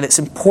it's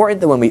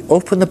important that when we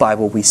open the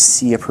Bible, we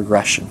see a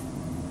progression.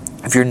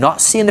 If you're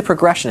not seeing the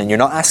progression and you're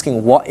not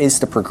asking what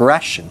is the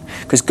progression,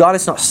 because God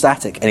is not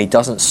static and he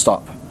doesn't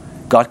stop.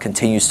 God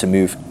continues to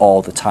move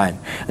all the time.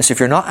 And so if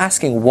you're not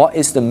asking what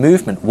is the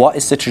movement, what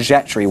is the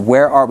trajectory,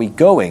 where are we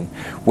going,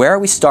 where are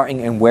we starting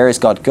and where is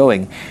God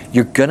going,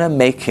 you're going to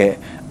make it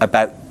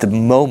about the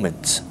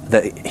moment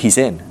that he's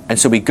in. And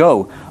so we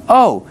go,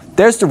 oh,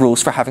 there's the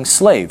rules for having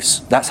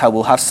slaves. That's how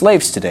we'll have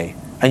slaves today.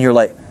 And you're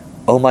like,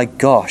 oh my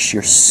gosh,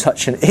 you're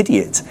such an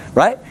idiot,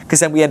 right?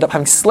 Because then we end up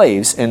having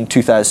slaves in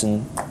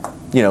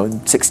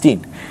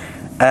 2016.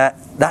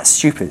 That's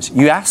stupid.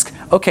 You ask,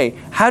 okay,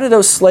 how do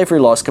those slavery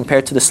laws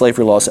compare to the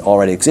slavery laws that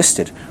already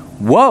existed?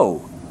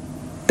 Whoa,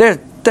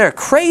 they're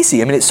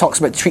crazy. I mean, it talks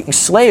about treating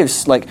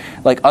slaves like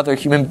other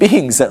human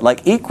beings, that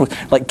like equal,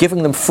 like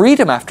giving them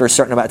freedom after a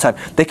certain amount of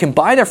time. They can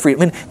buy their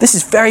freedom. I mean, this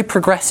is very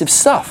progressive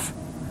stuff.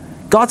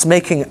 God's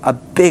making a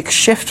big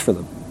shift for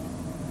them.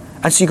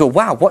 And so you go,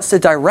 wow, what's the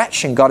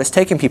direction God is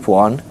taking people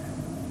on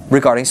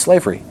regarding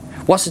slavery?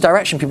 What's the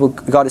direction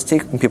God is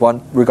taking people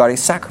on regarding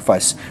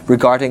sacrifice,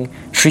 regarding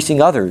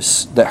treating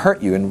others that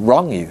hurt you and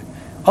wrong you?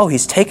 Oh,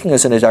 he's taking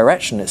us in a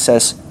direction that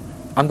says,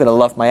 I'm going to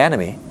love my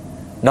enemy,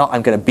 not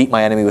I'm going to beat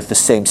my enemy with the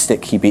same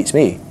stick he beats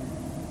me.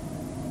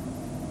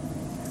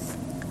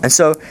 And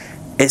so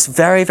it's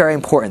very, very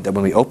important that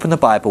when we open the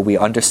Bible, we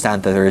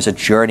understand that there is a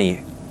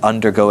journey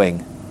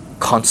undergoing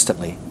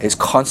constantly. It's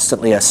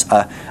constantly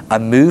a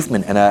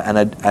movement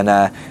and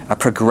a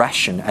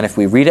progression. And if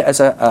we read it as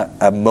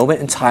a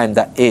moment in time,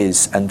 that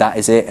is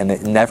it, and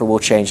it never will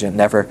change, and it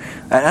never.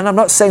 And I'm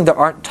not saying there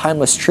aren't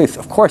timeless truth.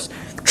 Of course,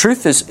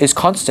 truth is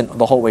constant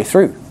the whole way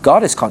through.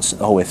 God is constant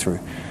the whole way through.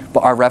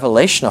 But our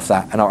revelation of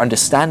that and our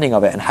understanding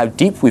of it and how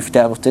deep we've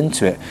delved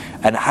into it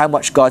and how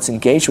much God's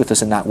engaged with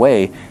us in that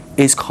way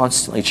is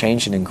constantly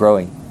changing and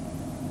growing.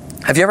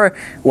 Have you ever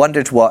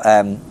wondered what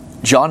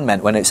John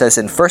meant when it says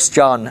in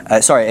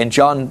in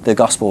John the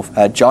Gospel,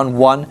 John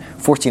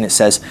 1:14, it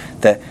says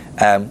that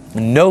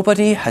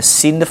nobody has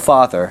seen the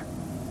Father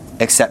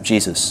except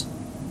Jesus.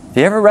 Have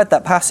you ever read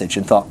that passage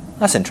and thought,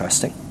 that's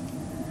interesting?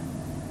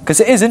 Because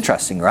it is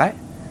interesting, right?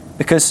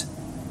 Because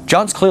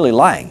John's clearly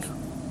lying.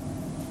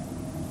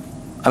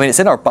 I mean, it's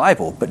in our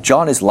Bible, but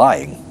John is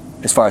lying,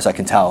 as far as I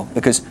can tell,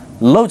 because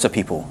loads of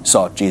people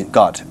saw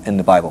God in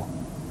the Bible.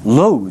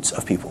 Loads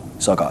of people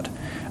saw God.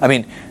 I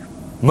mean,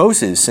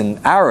 Moses and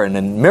Aaron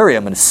and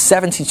Miriam and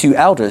 72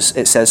 elders,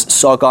 it says,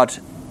 saw God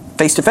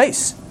face to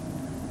face.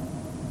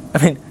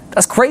 I mean,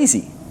 that's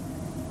crazy.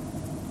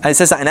 And it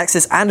says that in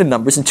Exodus and in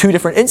Numbers, in 2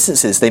 different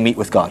instances, they meet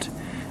with God.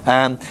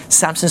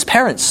 Samson's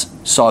parents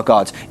saw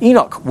God.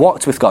 Enoch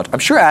walked with God. I'm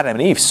sure Adam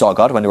and Eve saw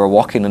God when they were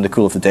walking in the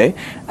cool of the day.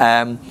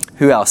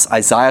 Who else?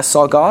 Isaiah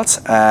saw God.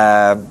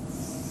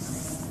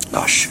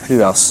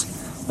 Who else?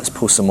 Let's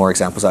pull some more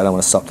examples. I don't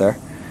want to stop there.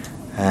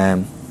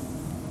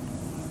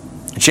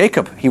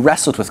 Jacob, he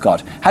wrestled with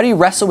God. How do you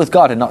wrestle with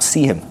God and not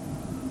see him?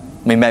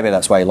 I mean, maybe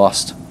that's why he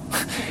lost.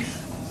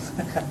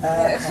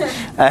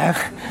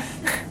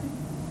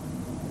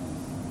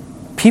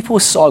 People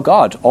saw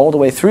God all the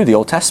way through the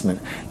Old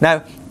Testament.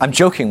 Now, I'm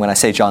joking when I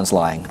say John's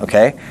lying,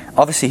 okay?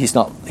 Obviously, he's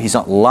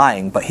not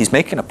lying, but he's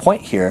making a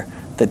point here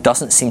that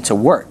doesn't seem to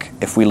work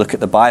if we look at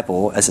the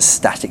Bible as a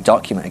static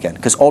document again.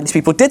 Because all these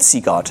people did see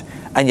God,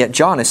 and yet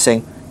John is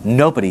saying,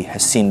 nobody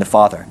has seen the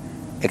Father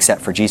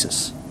except for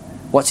Jesus.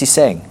 What's he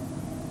saying?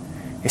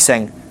 He's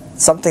saying,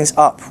 something's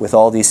up with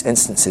all these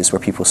instances where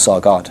people saw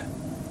God.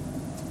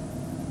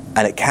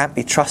 And it can't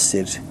be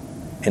trusted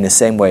in the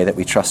same way that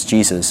we trust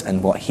Jesus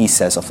and what he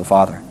says of the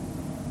Father.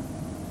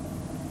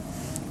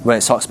 When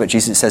it talks about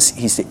Jesus, it says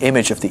he's the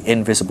image of the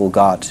invisible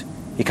God.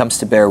 He comes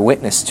to bear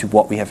witness to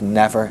what we have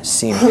never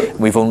seen,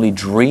 we've only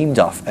dreamed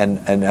of and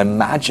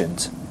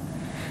imagined.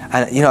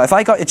 And, you know, if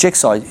I got a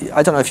jigsaw,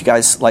 I don't know if you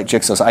guys like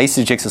jigsaws. I used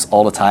to do jigsaws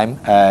all the time.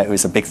 It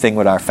was a big thing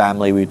with our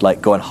family. We'd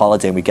like go on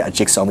holiday and we'd get a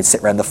jigsaw and we'd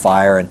sit around the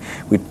fire and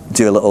we'd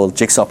do a little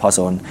jigsaw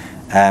puzzle.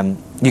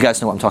 And you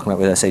guys know what I'm talking about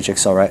when I say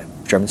jigsaw, right?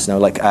 Germans know.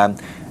 Like,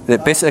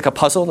 basically like a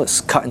puzzle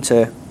that's cut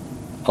into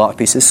a lot of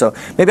pieces. So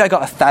maybe I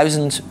got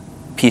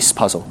 1,000-piece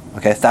puzzle,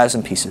 okay,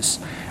 1,000 pieces.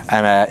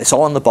 And it's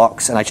all in the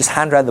box, and I just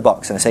hand around the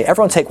box and I say,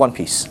 everyone take one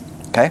piece,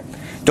 okay?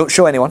 Don't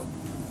show anyone.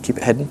 Keep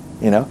it hidden,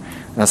 you know?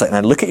 And I was like,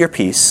 now look at your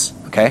piece,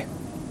 okay?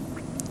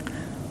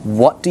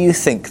 What do you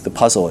think the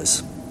puzzle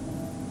is?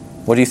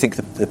 What do you think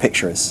the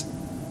picture is?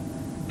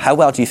 How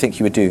well do you think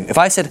you would do? If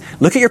I said,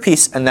 look at your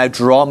piece and now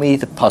draw me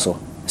the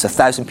puzzle. It's a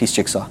 1,000-piece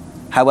jigsaw.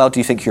 How well do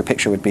you think your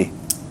picture would be?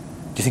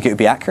 Do you think it would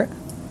be accurate?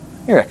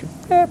 You reckon?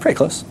 Yeah, pretty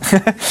close.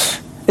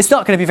 It's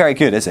not going to be very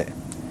good, is it?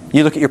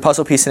 You look at your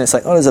puzzle piece and it's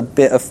like, oh, there's a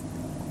bit of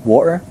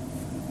water.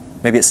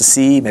 Maybe it's a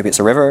sea, maybe it's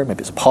a river,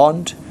 maybe it's a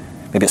pond,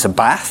 maybe it's a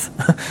bath.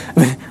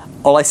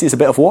 All I see is a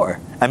bit of water.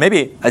 And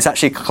maybe it's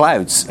actually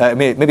clouds.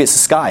 Maybe it's the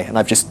sky and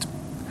I've just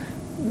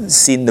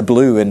seen the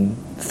blue and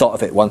thought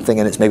of it one thing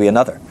and it's maybe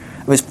another.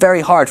 I mean, it's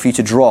very hard for you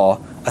to draw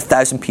a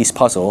 1,000-piece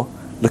puzzle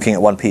looking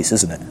at one piece,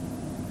 isn't it?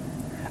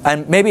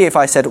 And maybe if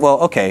I said, well,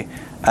 okay,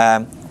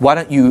 why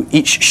don't you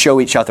each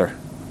show each other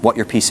what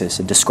your piece is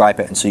and describe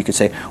it? And so you could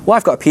say, well,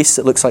 I've got a piece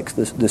that looks like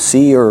the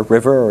sea or a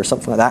river or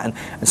something like that.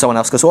 And someone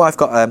else goes, well, I've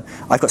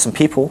got some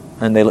people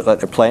and they look like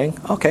they're playing.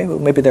 Okay, well,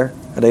 maybe they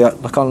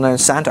look on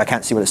sand. I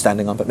can't see what it's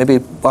standing on, but maybe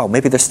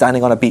they're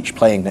standing on a beach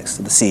playing next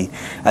to the sea.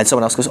 And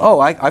someone else goes, oh,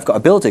 I've got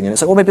a building. And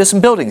it's like, well, maybe there's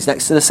some buildings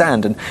next to the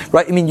sand. And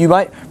right, I mean, you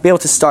might be able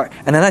to start.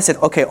 And then I said,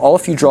 okay, all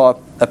of you draw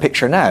a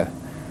picture now.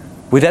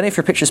 Would any of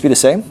your pictures be the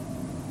same?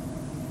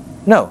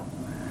 No.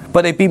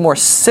 But they'd be more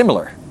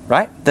similar,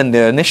 right, than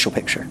the initial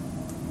picture.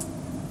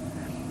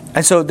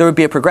 And so there would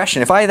be a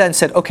progression. If I then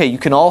said, okay, you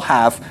can all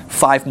have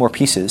 5 more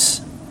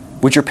pieces,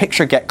 would your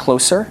picture get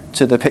closer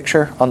to the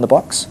picture on the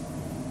box?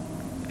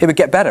 It would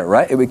get better,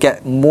 right? It would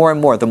get more and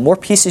more. The more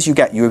pieces you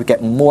would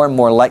get more and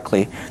more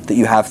likely that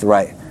you have the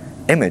right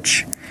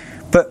image.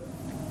 But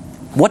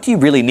what do you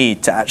really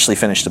need to actually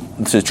finish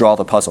to draw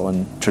the puzzle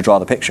and to draw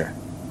the picture?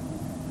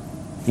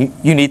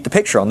 You need the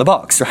picture on the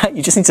box, right?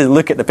 You just need to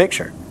look at the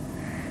picture.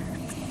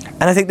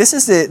 And I think this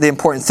is the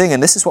important thing,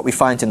 and this is what we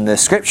find in the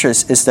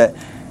scriptures, is that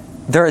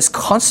there is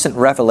constant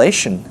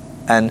revelation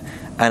and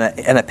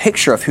a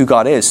picture of who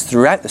God is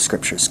throughout the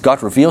scriptures.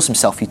 God reveals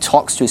himself, he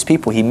talks to his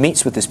people, he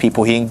meets with his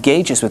people, he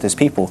engages with his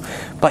people,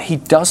 but he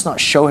does not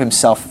show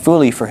himself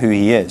fully for who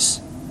he is.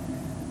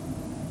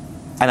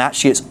 And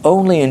actually it's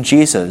only in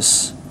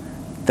Jesus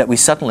that we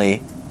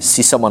suddenly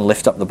see someone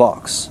lift up the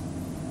box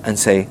and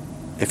say,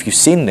 if you've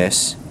seen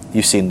this,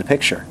 you've seen the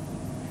picture.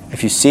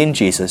 If you've seen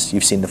Jesus,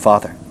 you've seen the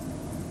Father.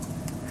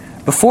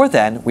 Before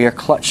then, we are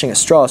clutching at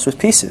straws with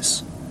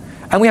pieces.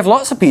 And we have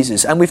lots of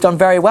pieces, and we've done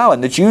very well.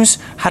 And the Jews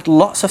had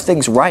lots of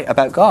things right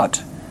about God.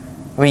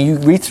 I mean, you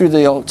read through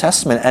the Old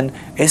Testament, and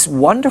it's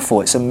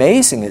wonderful. It's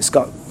amazing. It's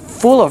got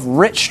full of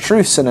rich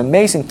truths and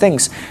amazing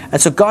things.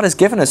 And so God has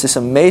given us this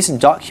amazing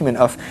document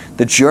of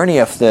the journey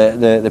of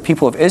the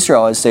people of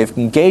Israel as they've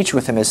engaged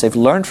with him, as they've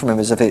learned from him,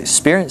 as they've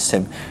experienced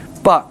him.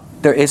 But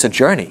there is a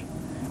journey,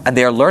 and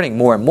they are learning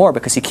more and more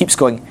because he keeps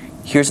going,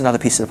 Here's another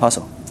piece of the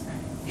puzzle.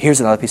 Here's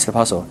another piece of the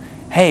puzzle.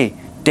 Hey,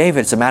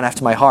 David's a man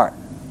after my heart.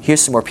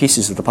 Here's some more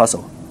pieces of the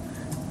puzzle.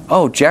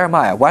 Oh,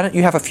 Jeremiah, why don't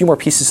you have a few more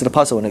pieces of the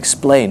puzzle and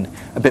explain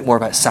a bit more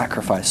about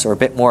sacrifice, or a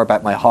bit more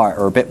about my heart,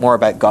 or a bit more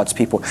about God's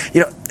people?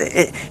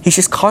 He's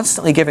just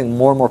constantly giving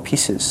more and more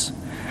pieces.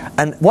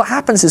 And what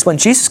happens is when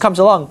Jesus comes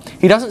along,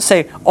 he doesn't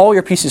say, all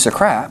your pieces are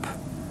crap.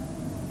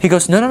 He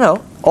goes,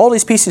 no. All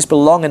these pieces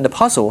belong in the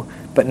puzzle,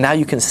 but now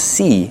you can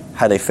see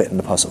how they fit in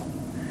the puzzle.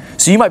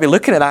 So you might be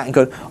looking at that and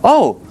going,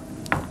 oh,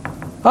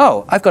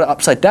 I've got it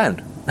upside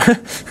down.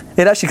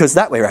 It actually goes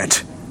that way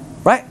around,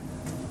 right?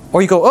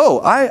 Or you go,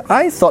 oh,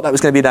 I thought that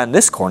was going to be down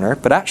this corner,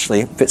 but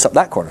actually it fits up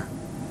that corner.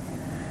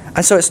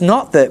 And so it's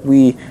not that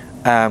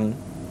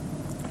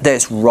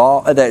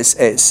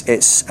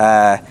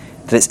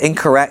that it's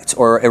incorrect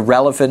or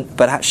irrelevant,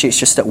 but actually it's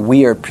just that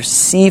we are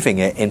perceiving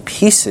it in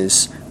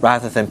pieces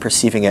rather than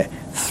perceiving it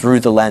through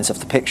the lens of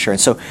the picture. And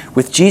so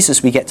with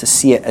Jesus, we get to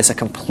see it as a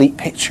complete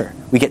picture.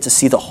 We get to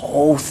see the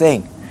whole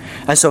thing.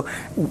 And so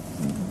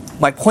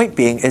my point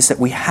being is that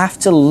we have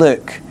to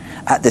look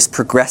at this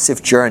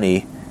progressive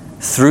journey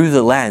through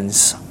the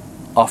lens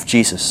of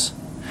Jesus.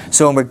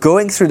 So when we're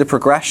going through the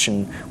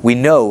progression, we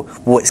know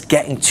what's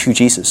getting to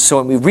Jesus. So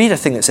when we read a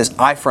thing that says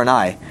eye for an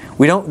eye,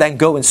 we don't then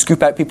go and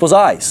scoop out people's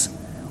eyes.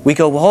 We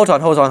go, well, hold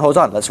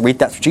on. Let's read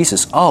that for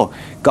Jesus. Oh,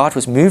 God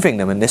was moving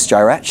them in this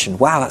direction.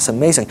 Wow, that's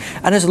amazing.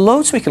 And there's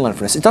loads we can learn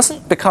from this. It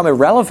doesn't become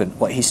irrelevant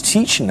what he's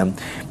teaching them.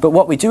 But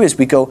what we do is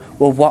we go,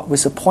 well, what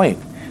was the point?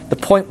 The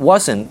point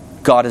wasn't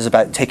God is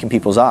about taking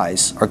people's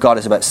eyes, or God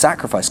is about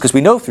sacrifice. Because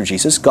we know through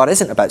Jesus, God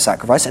isn't about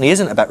sacrifice, and he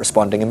isn't about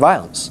responding in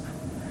violence.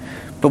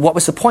 But what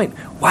was the point?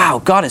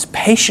 Wow, God is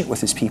patient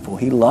with his people.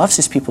 He loves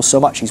his people so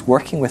much. He's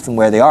working with them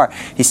where they are.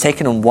 He's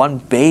taking them one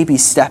baby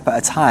step at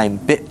a time,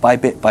 bit by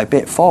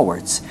bit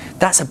forwards.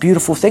 That's a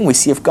beautiful thing we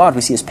see of God. We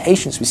see his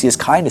patience. We see his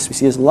kindness. We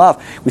see his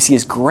love. We see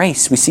his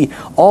grace. We see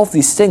all of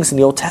these things in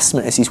the Old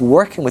Testament as he's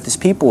working with his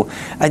people.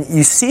 And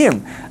you see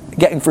him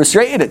getting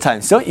frustrated at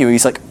times, don't you?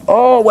 He's like,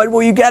 oh, when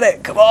will you get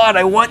it? Come on,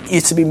 I want you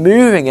to be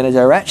moving in a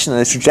direction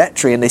and a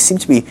trajectory, and they seem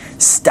to be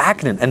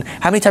stagnant. And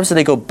how many times do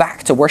they go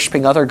back to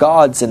worshipping other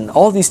gods and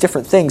all these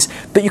different things?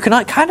 But you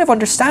can kind of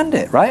understand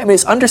it, right? I mean,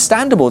 it's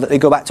understandable that they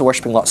go back to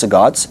worshipping lots of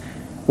gods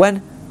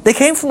when they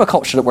came from a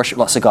culture that worshipped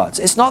lots of gods.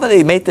 It's not that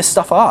they made this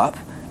stuff up,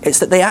 it's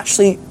that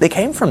they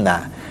came from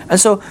that. And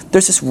so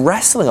there's this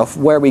wrestling of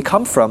where we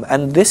come from,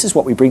 and this is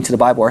what we bring to the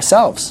Bible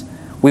ourselves.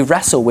 We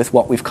wrestle with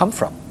what we've come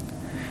from.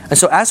 And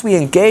so as we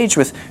engage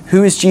with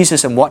who is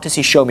Jesus and what does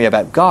he show me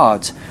about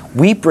God,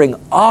 we bring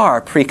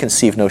our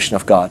preconceived notion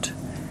of God.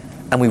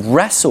 And we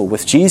wrestle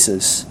with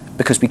Jesus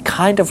because we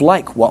kind of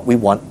like what we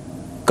want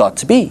God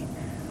to be,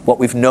 what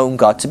we've known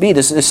God to be.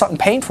 There's something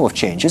painful with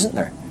change, isn't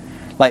there?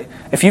 Like,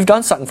 if you've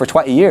done something for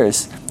 20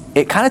 years,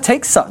 it kind of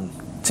takes something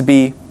to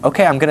be,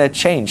 okay, I'm going to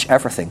change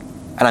everything.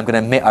 And I'm going to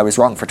admit I was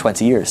wrong for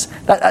 20 years.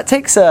 That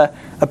takes a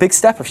big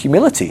step of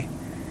humility.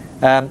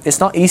 It's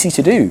not easy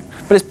to do,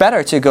 but it's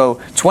better to go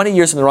 20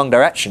 years in the wrong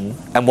direction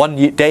and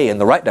 1 day in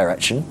the right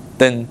direction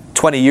than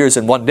 20 years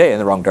and 1 day in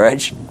the wrong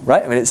direction,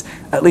 right? I mean, it's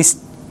at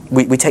least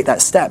we take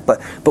that step, but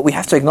we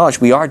have to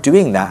acknowledge we are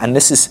doing that, and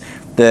this is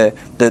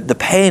the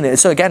pain. And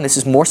so again, this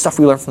is more stuff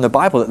we learn from the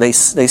Bible, that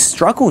they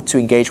struggled to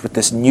engage with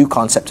this new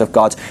concept of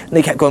God, and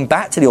they kept going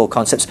back to the old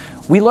concepts.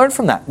 We learn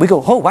from that. We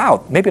go, oh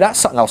wow, maybe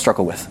that's something I'll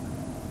struggle with,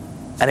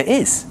 and it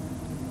is.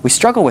 We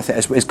struggle with it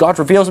as God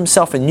reveals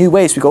himself in new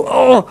ways. We go,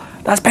 oh,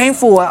 that's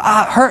painful. It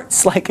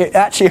hurts. Like, it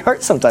actually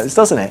hurts sometimes,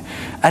 doesn't it?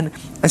 And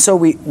so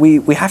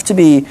we have to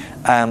be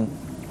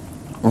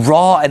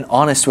raw and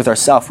honest with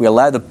ourselves. We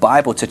allow the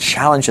Bible to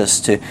challenge us,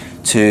 to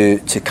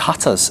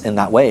cut us in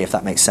that way, if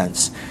that makes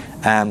sense.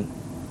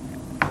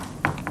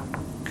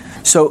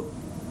 So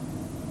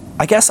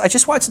I guess I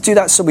just wanted to do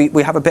that so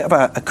we have a bit of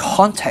a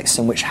context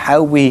in which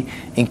how we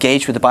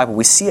engage with the Bible.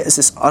 We see it as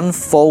this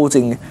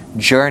unfolding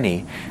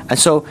journey. And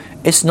so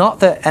it's not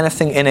that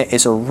anything in it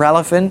is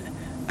irrelevant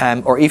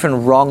or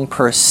even wrong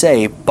per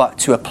se, but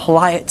to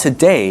apply it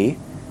today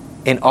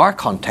in our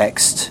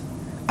context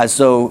as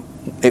though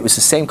it was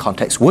the same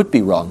context would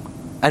be wrong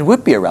and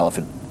would be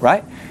irrelevant,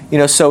 right?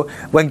 So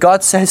when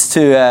God says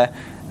to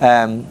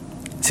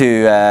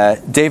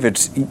David,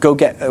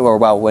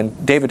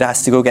 when David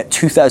has to go get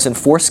 2,000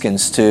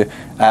 foreskins to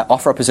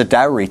offer up as a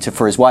dowry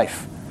for his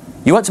wife.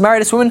 You want to marry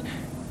this woman?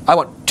 I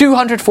want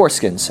 200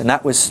 foreskins. And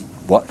that was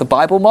what the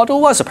Bible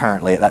model was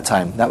apparently at that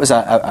time. That was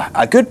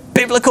a good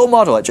biblical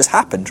model. It just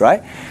happened,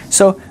 right?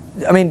 So,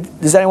 I mean,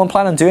 does anyone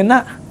plan on doing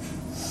that?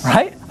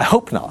 Right? I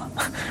hope not.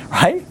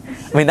 Right?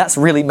 I mean, that's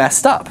really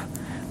messed up.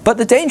 But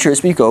the danger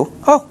is we go,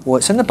 oh, well,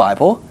 it's in the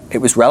Bible. It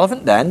was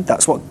relevant then.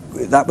 That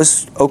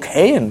was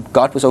okay, and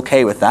God was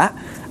okay with that.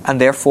 And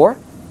therefore,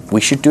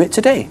 we should do it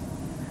today.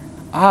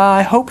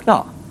 I hope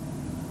not.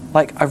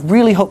 I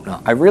really hope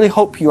not. I really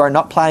hope you are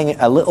not planning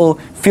a little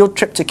field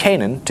trip to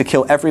Canaan to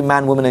kill every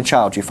man, woman, and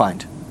child you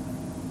find.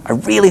 I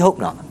really hope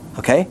not,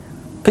 okay?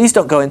 Please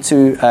don't go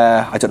into,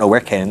 I don't know where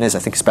Canaan is. I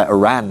think it's about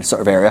Iran sort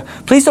of area.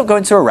 Please don't go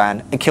into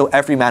Iran and kill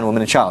every man,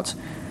 woman, and child.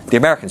 The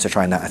Americans are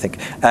trying that, I think.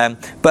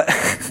 But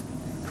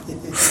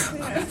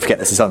forget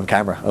this is on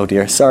camera. Oh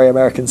dear, sorry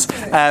Americans.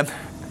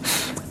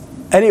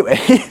 Anyway,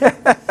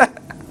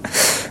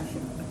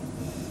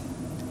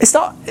 it's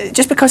not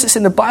just because it's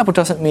in the Bible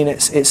doesn't mean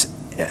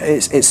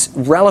it's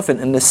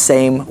relevant in the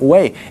same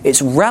way.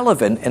 It's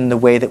relevant in the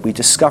way that we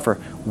discover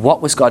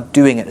what was God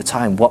doing at the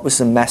time, what was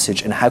the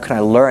message, and how can I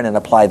learn and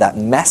apply that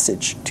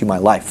message to my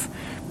life.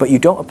 But you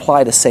don't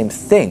apply the same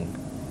thing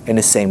in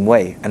the same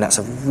way, and that's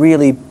a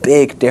really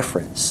big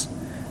difference.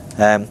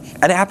 And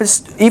it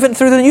happens even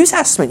through the New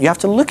Testament. You have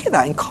to look at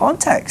that in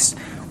context.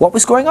 What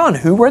was going on?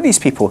 Who were these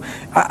people?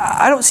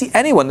 I don't see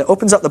anyone that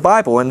opens up the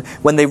Bible and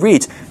when they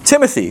read,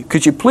 Timothy,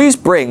 could you please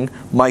bring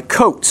my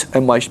coat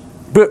and my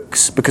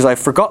books because I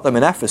forgot them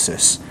in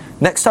Ephesus.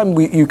 Next time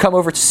you come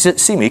over to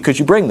see me, could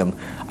you bring them?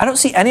 I don't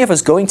see any of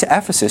us going to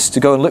Ephesus to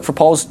go and look for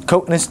Paul's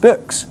coat and his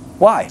books.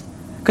 Why?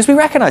 Because we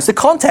recognize the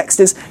context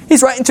is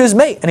he's writing to his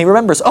mate and he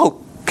remembers,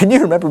 oh, can you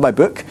remember my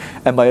book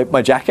and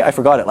my jacket? I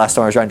forgot it last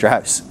time I was around your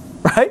house,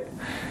 right?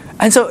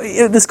 And so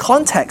there's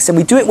context, and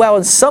we do it well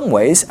in some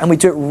ways, and we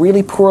do it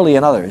really poorly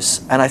in others.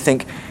 And I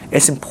think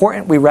it's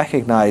important we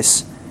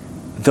recognize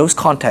those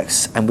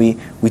contexts, and we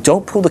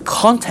don't pull the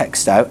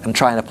context out and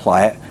try and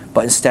apply it,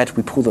 but instead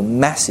we pull the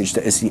message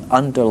that is the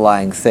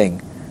underlying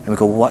thing. And we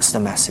go, what's the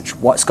message?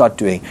 What's God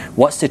doing?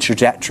 What's the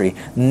trajectory?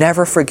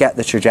 Never forget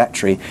the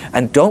trajectory,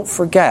 and don't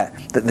forget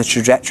that the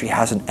trajectory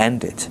hasn't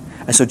ended.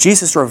 And so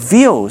Jesus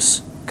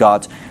reveals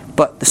God,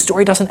 but the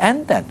story doesn't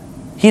end then.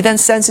 He then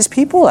sends his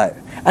people out.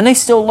 And they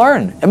still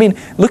learn. I mean,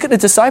 look at the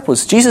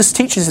disciples. Jesus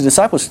teaches the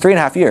disciples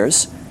 3.5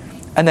 years,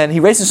 and then he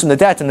raises from the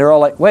dead, and they're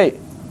all like, wait,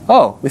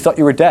 oh, we thought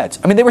you were dead.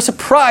 I mean, they were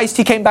surprised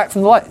he came back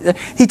from the light.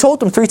 He told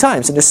them 3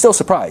 times, and they're still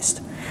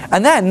surprised.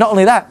 And then, not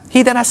only that,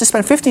 he then has to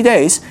spend 50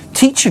 days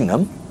teaching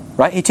them,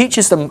 right? He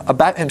teaches them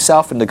about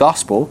himself and the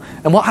gospel,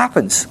 and what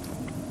happens?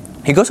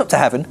 He goes up to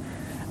heaven,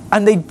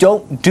 and they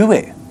don't do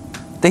it.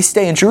 They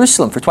stay in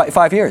Jerusalem for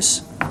 25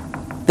 years.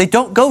 They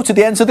don't go to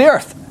the ends of the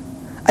earth.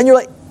 And you're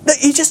like,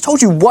 he just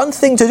told you one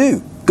thing to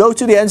do. Go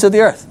to the ends of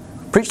the earth.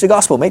 Preach the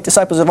gospel. Make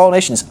disciples of all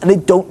nations. And they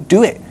don't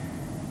do it.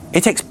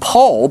 It takes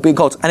Paul being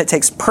called, and it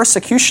takes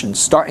persecution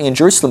starting in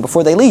Jerusalem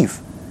before they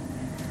leave.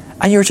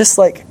 And you're just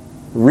like,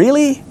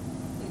 really?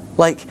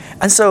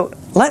 And so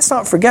let's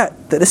not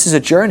forget that this is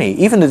a journey.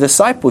 Even the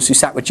disciples who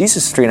sat with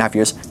Jesus for 3.5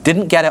 years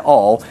didn't get it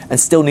all and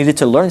still needed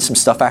to learn some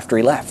stuff after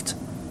he left.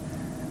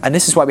 And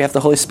this is why we have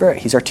the Holy Spirit.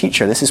 He's our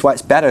teacher. This is why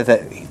it's better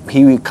that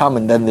he would come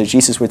and then that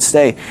Jesus would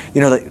stay.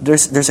 You know,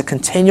 there's a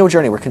continual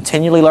journey. We're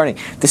continually learning.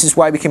 This is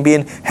why we can be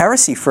in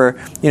heresy for,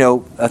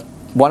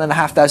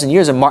 1,500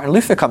 years. And Martin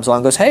Luther comes along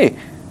and goes, hey,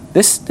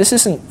 this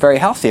isn't very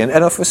healthy. And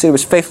obviously there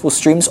was faithful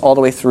streams all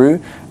the way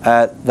through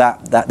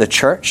the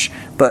church.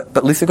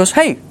 But Luther goes,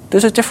 hey,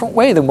 there's a different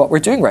way than what we're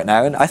doing right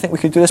now. And I think we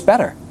could do this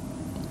better.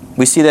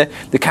 We see the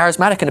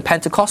charismatic and the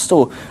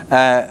Pentecostal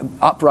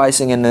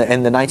uprising in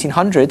the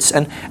 1900s,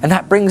 and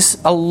that brings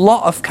a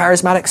lot of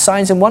charismatic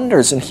signs and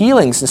wonders and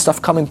healings and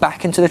stuff coming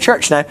back into the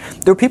church. Now,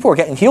 there were people who were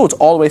getting healed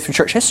all the way through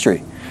church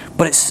history,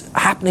 but it's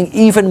happening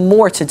even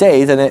more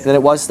today than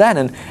it was then,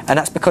 and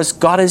that's because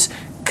God is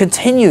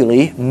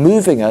continually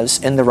moving us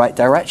in the right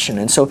direction.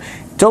 And so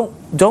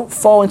don't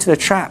fall into the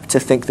trap to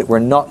think that we're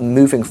not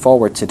moving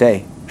forward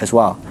today as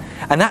well.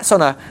 And that's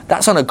on a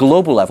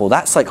global level.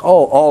 That's like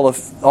all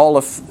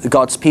of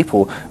God's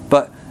people.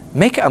 But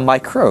make it a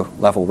micro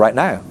level right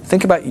now.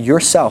 Think about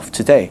yourself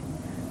today.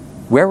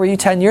 Where were you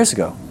 10 years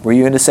ago? Were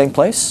you in the same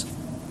place?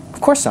 Of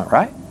course not,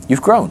 right?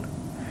 You've grown.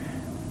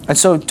 And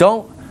so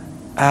don't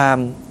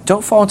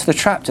fall into the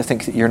trap to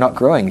think that you're not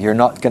growing, you're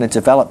not going to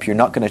develop, you're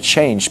not going to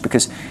change.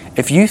 Because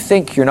if you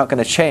think you're not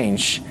going to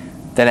change,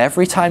 then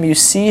every time you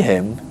see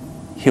him,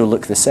 he'll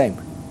look the same.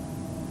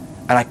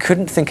 And I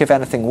couldn't think of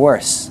anything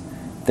worse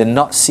than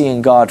not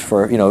seeing God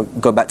for,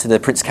 going back to the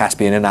Prince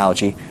Caspian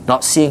analogy,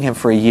 not seeing him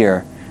for a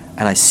year,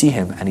 and I see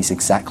him and he's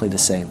exactly the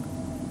same.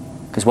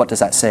 Because what does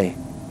that say?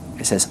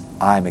 It says,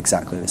 I'm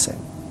exactly the same.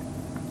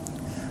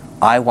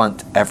 I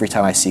want every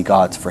time I see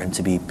God for him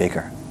to be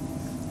bigger.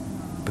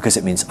 Because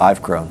it means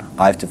I've grown,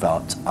 I've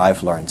developed,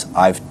 I've learned,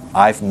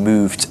 I've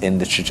moved in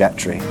the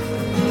trajectory.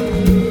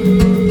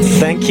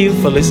 Thank you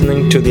for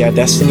listening to the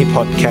iDestiny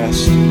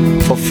podcast.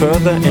 For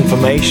further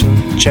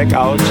information, check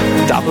out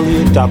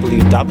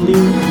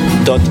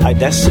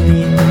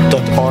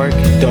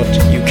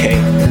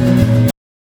www.idestiny.org.uk.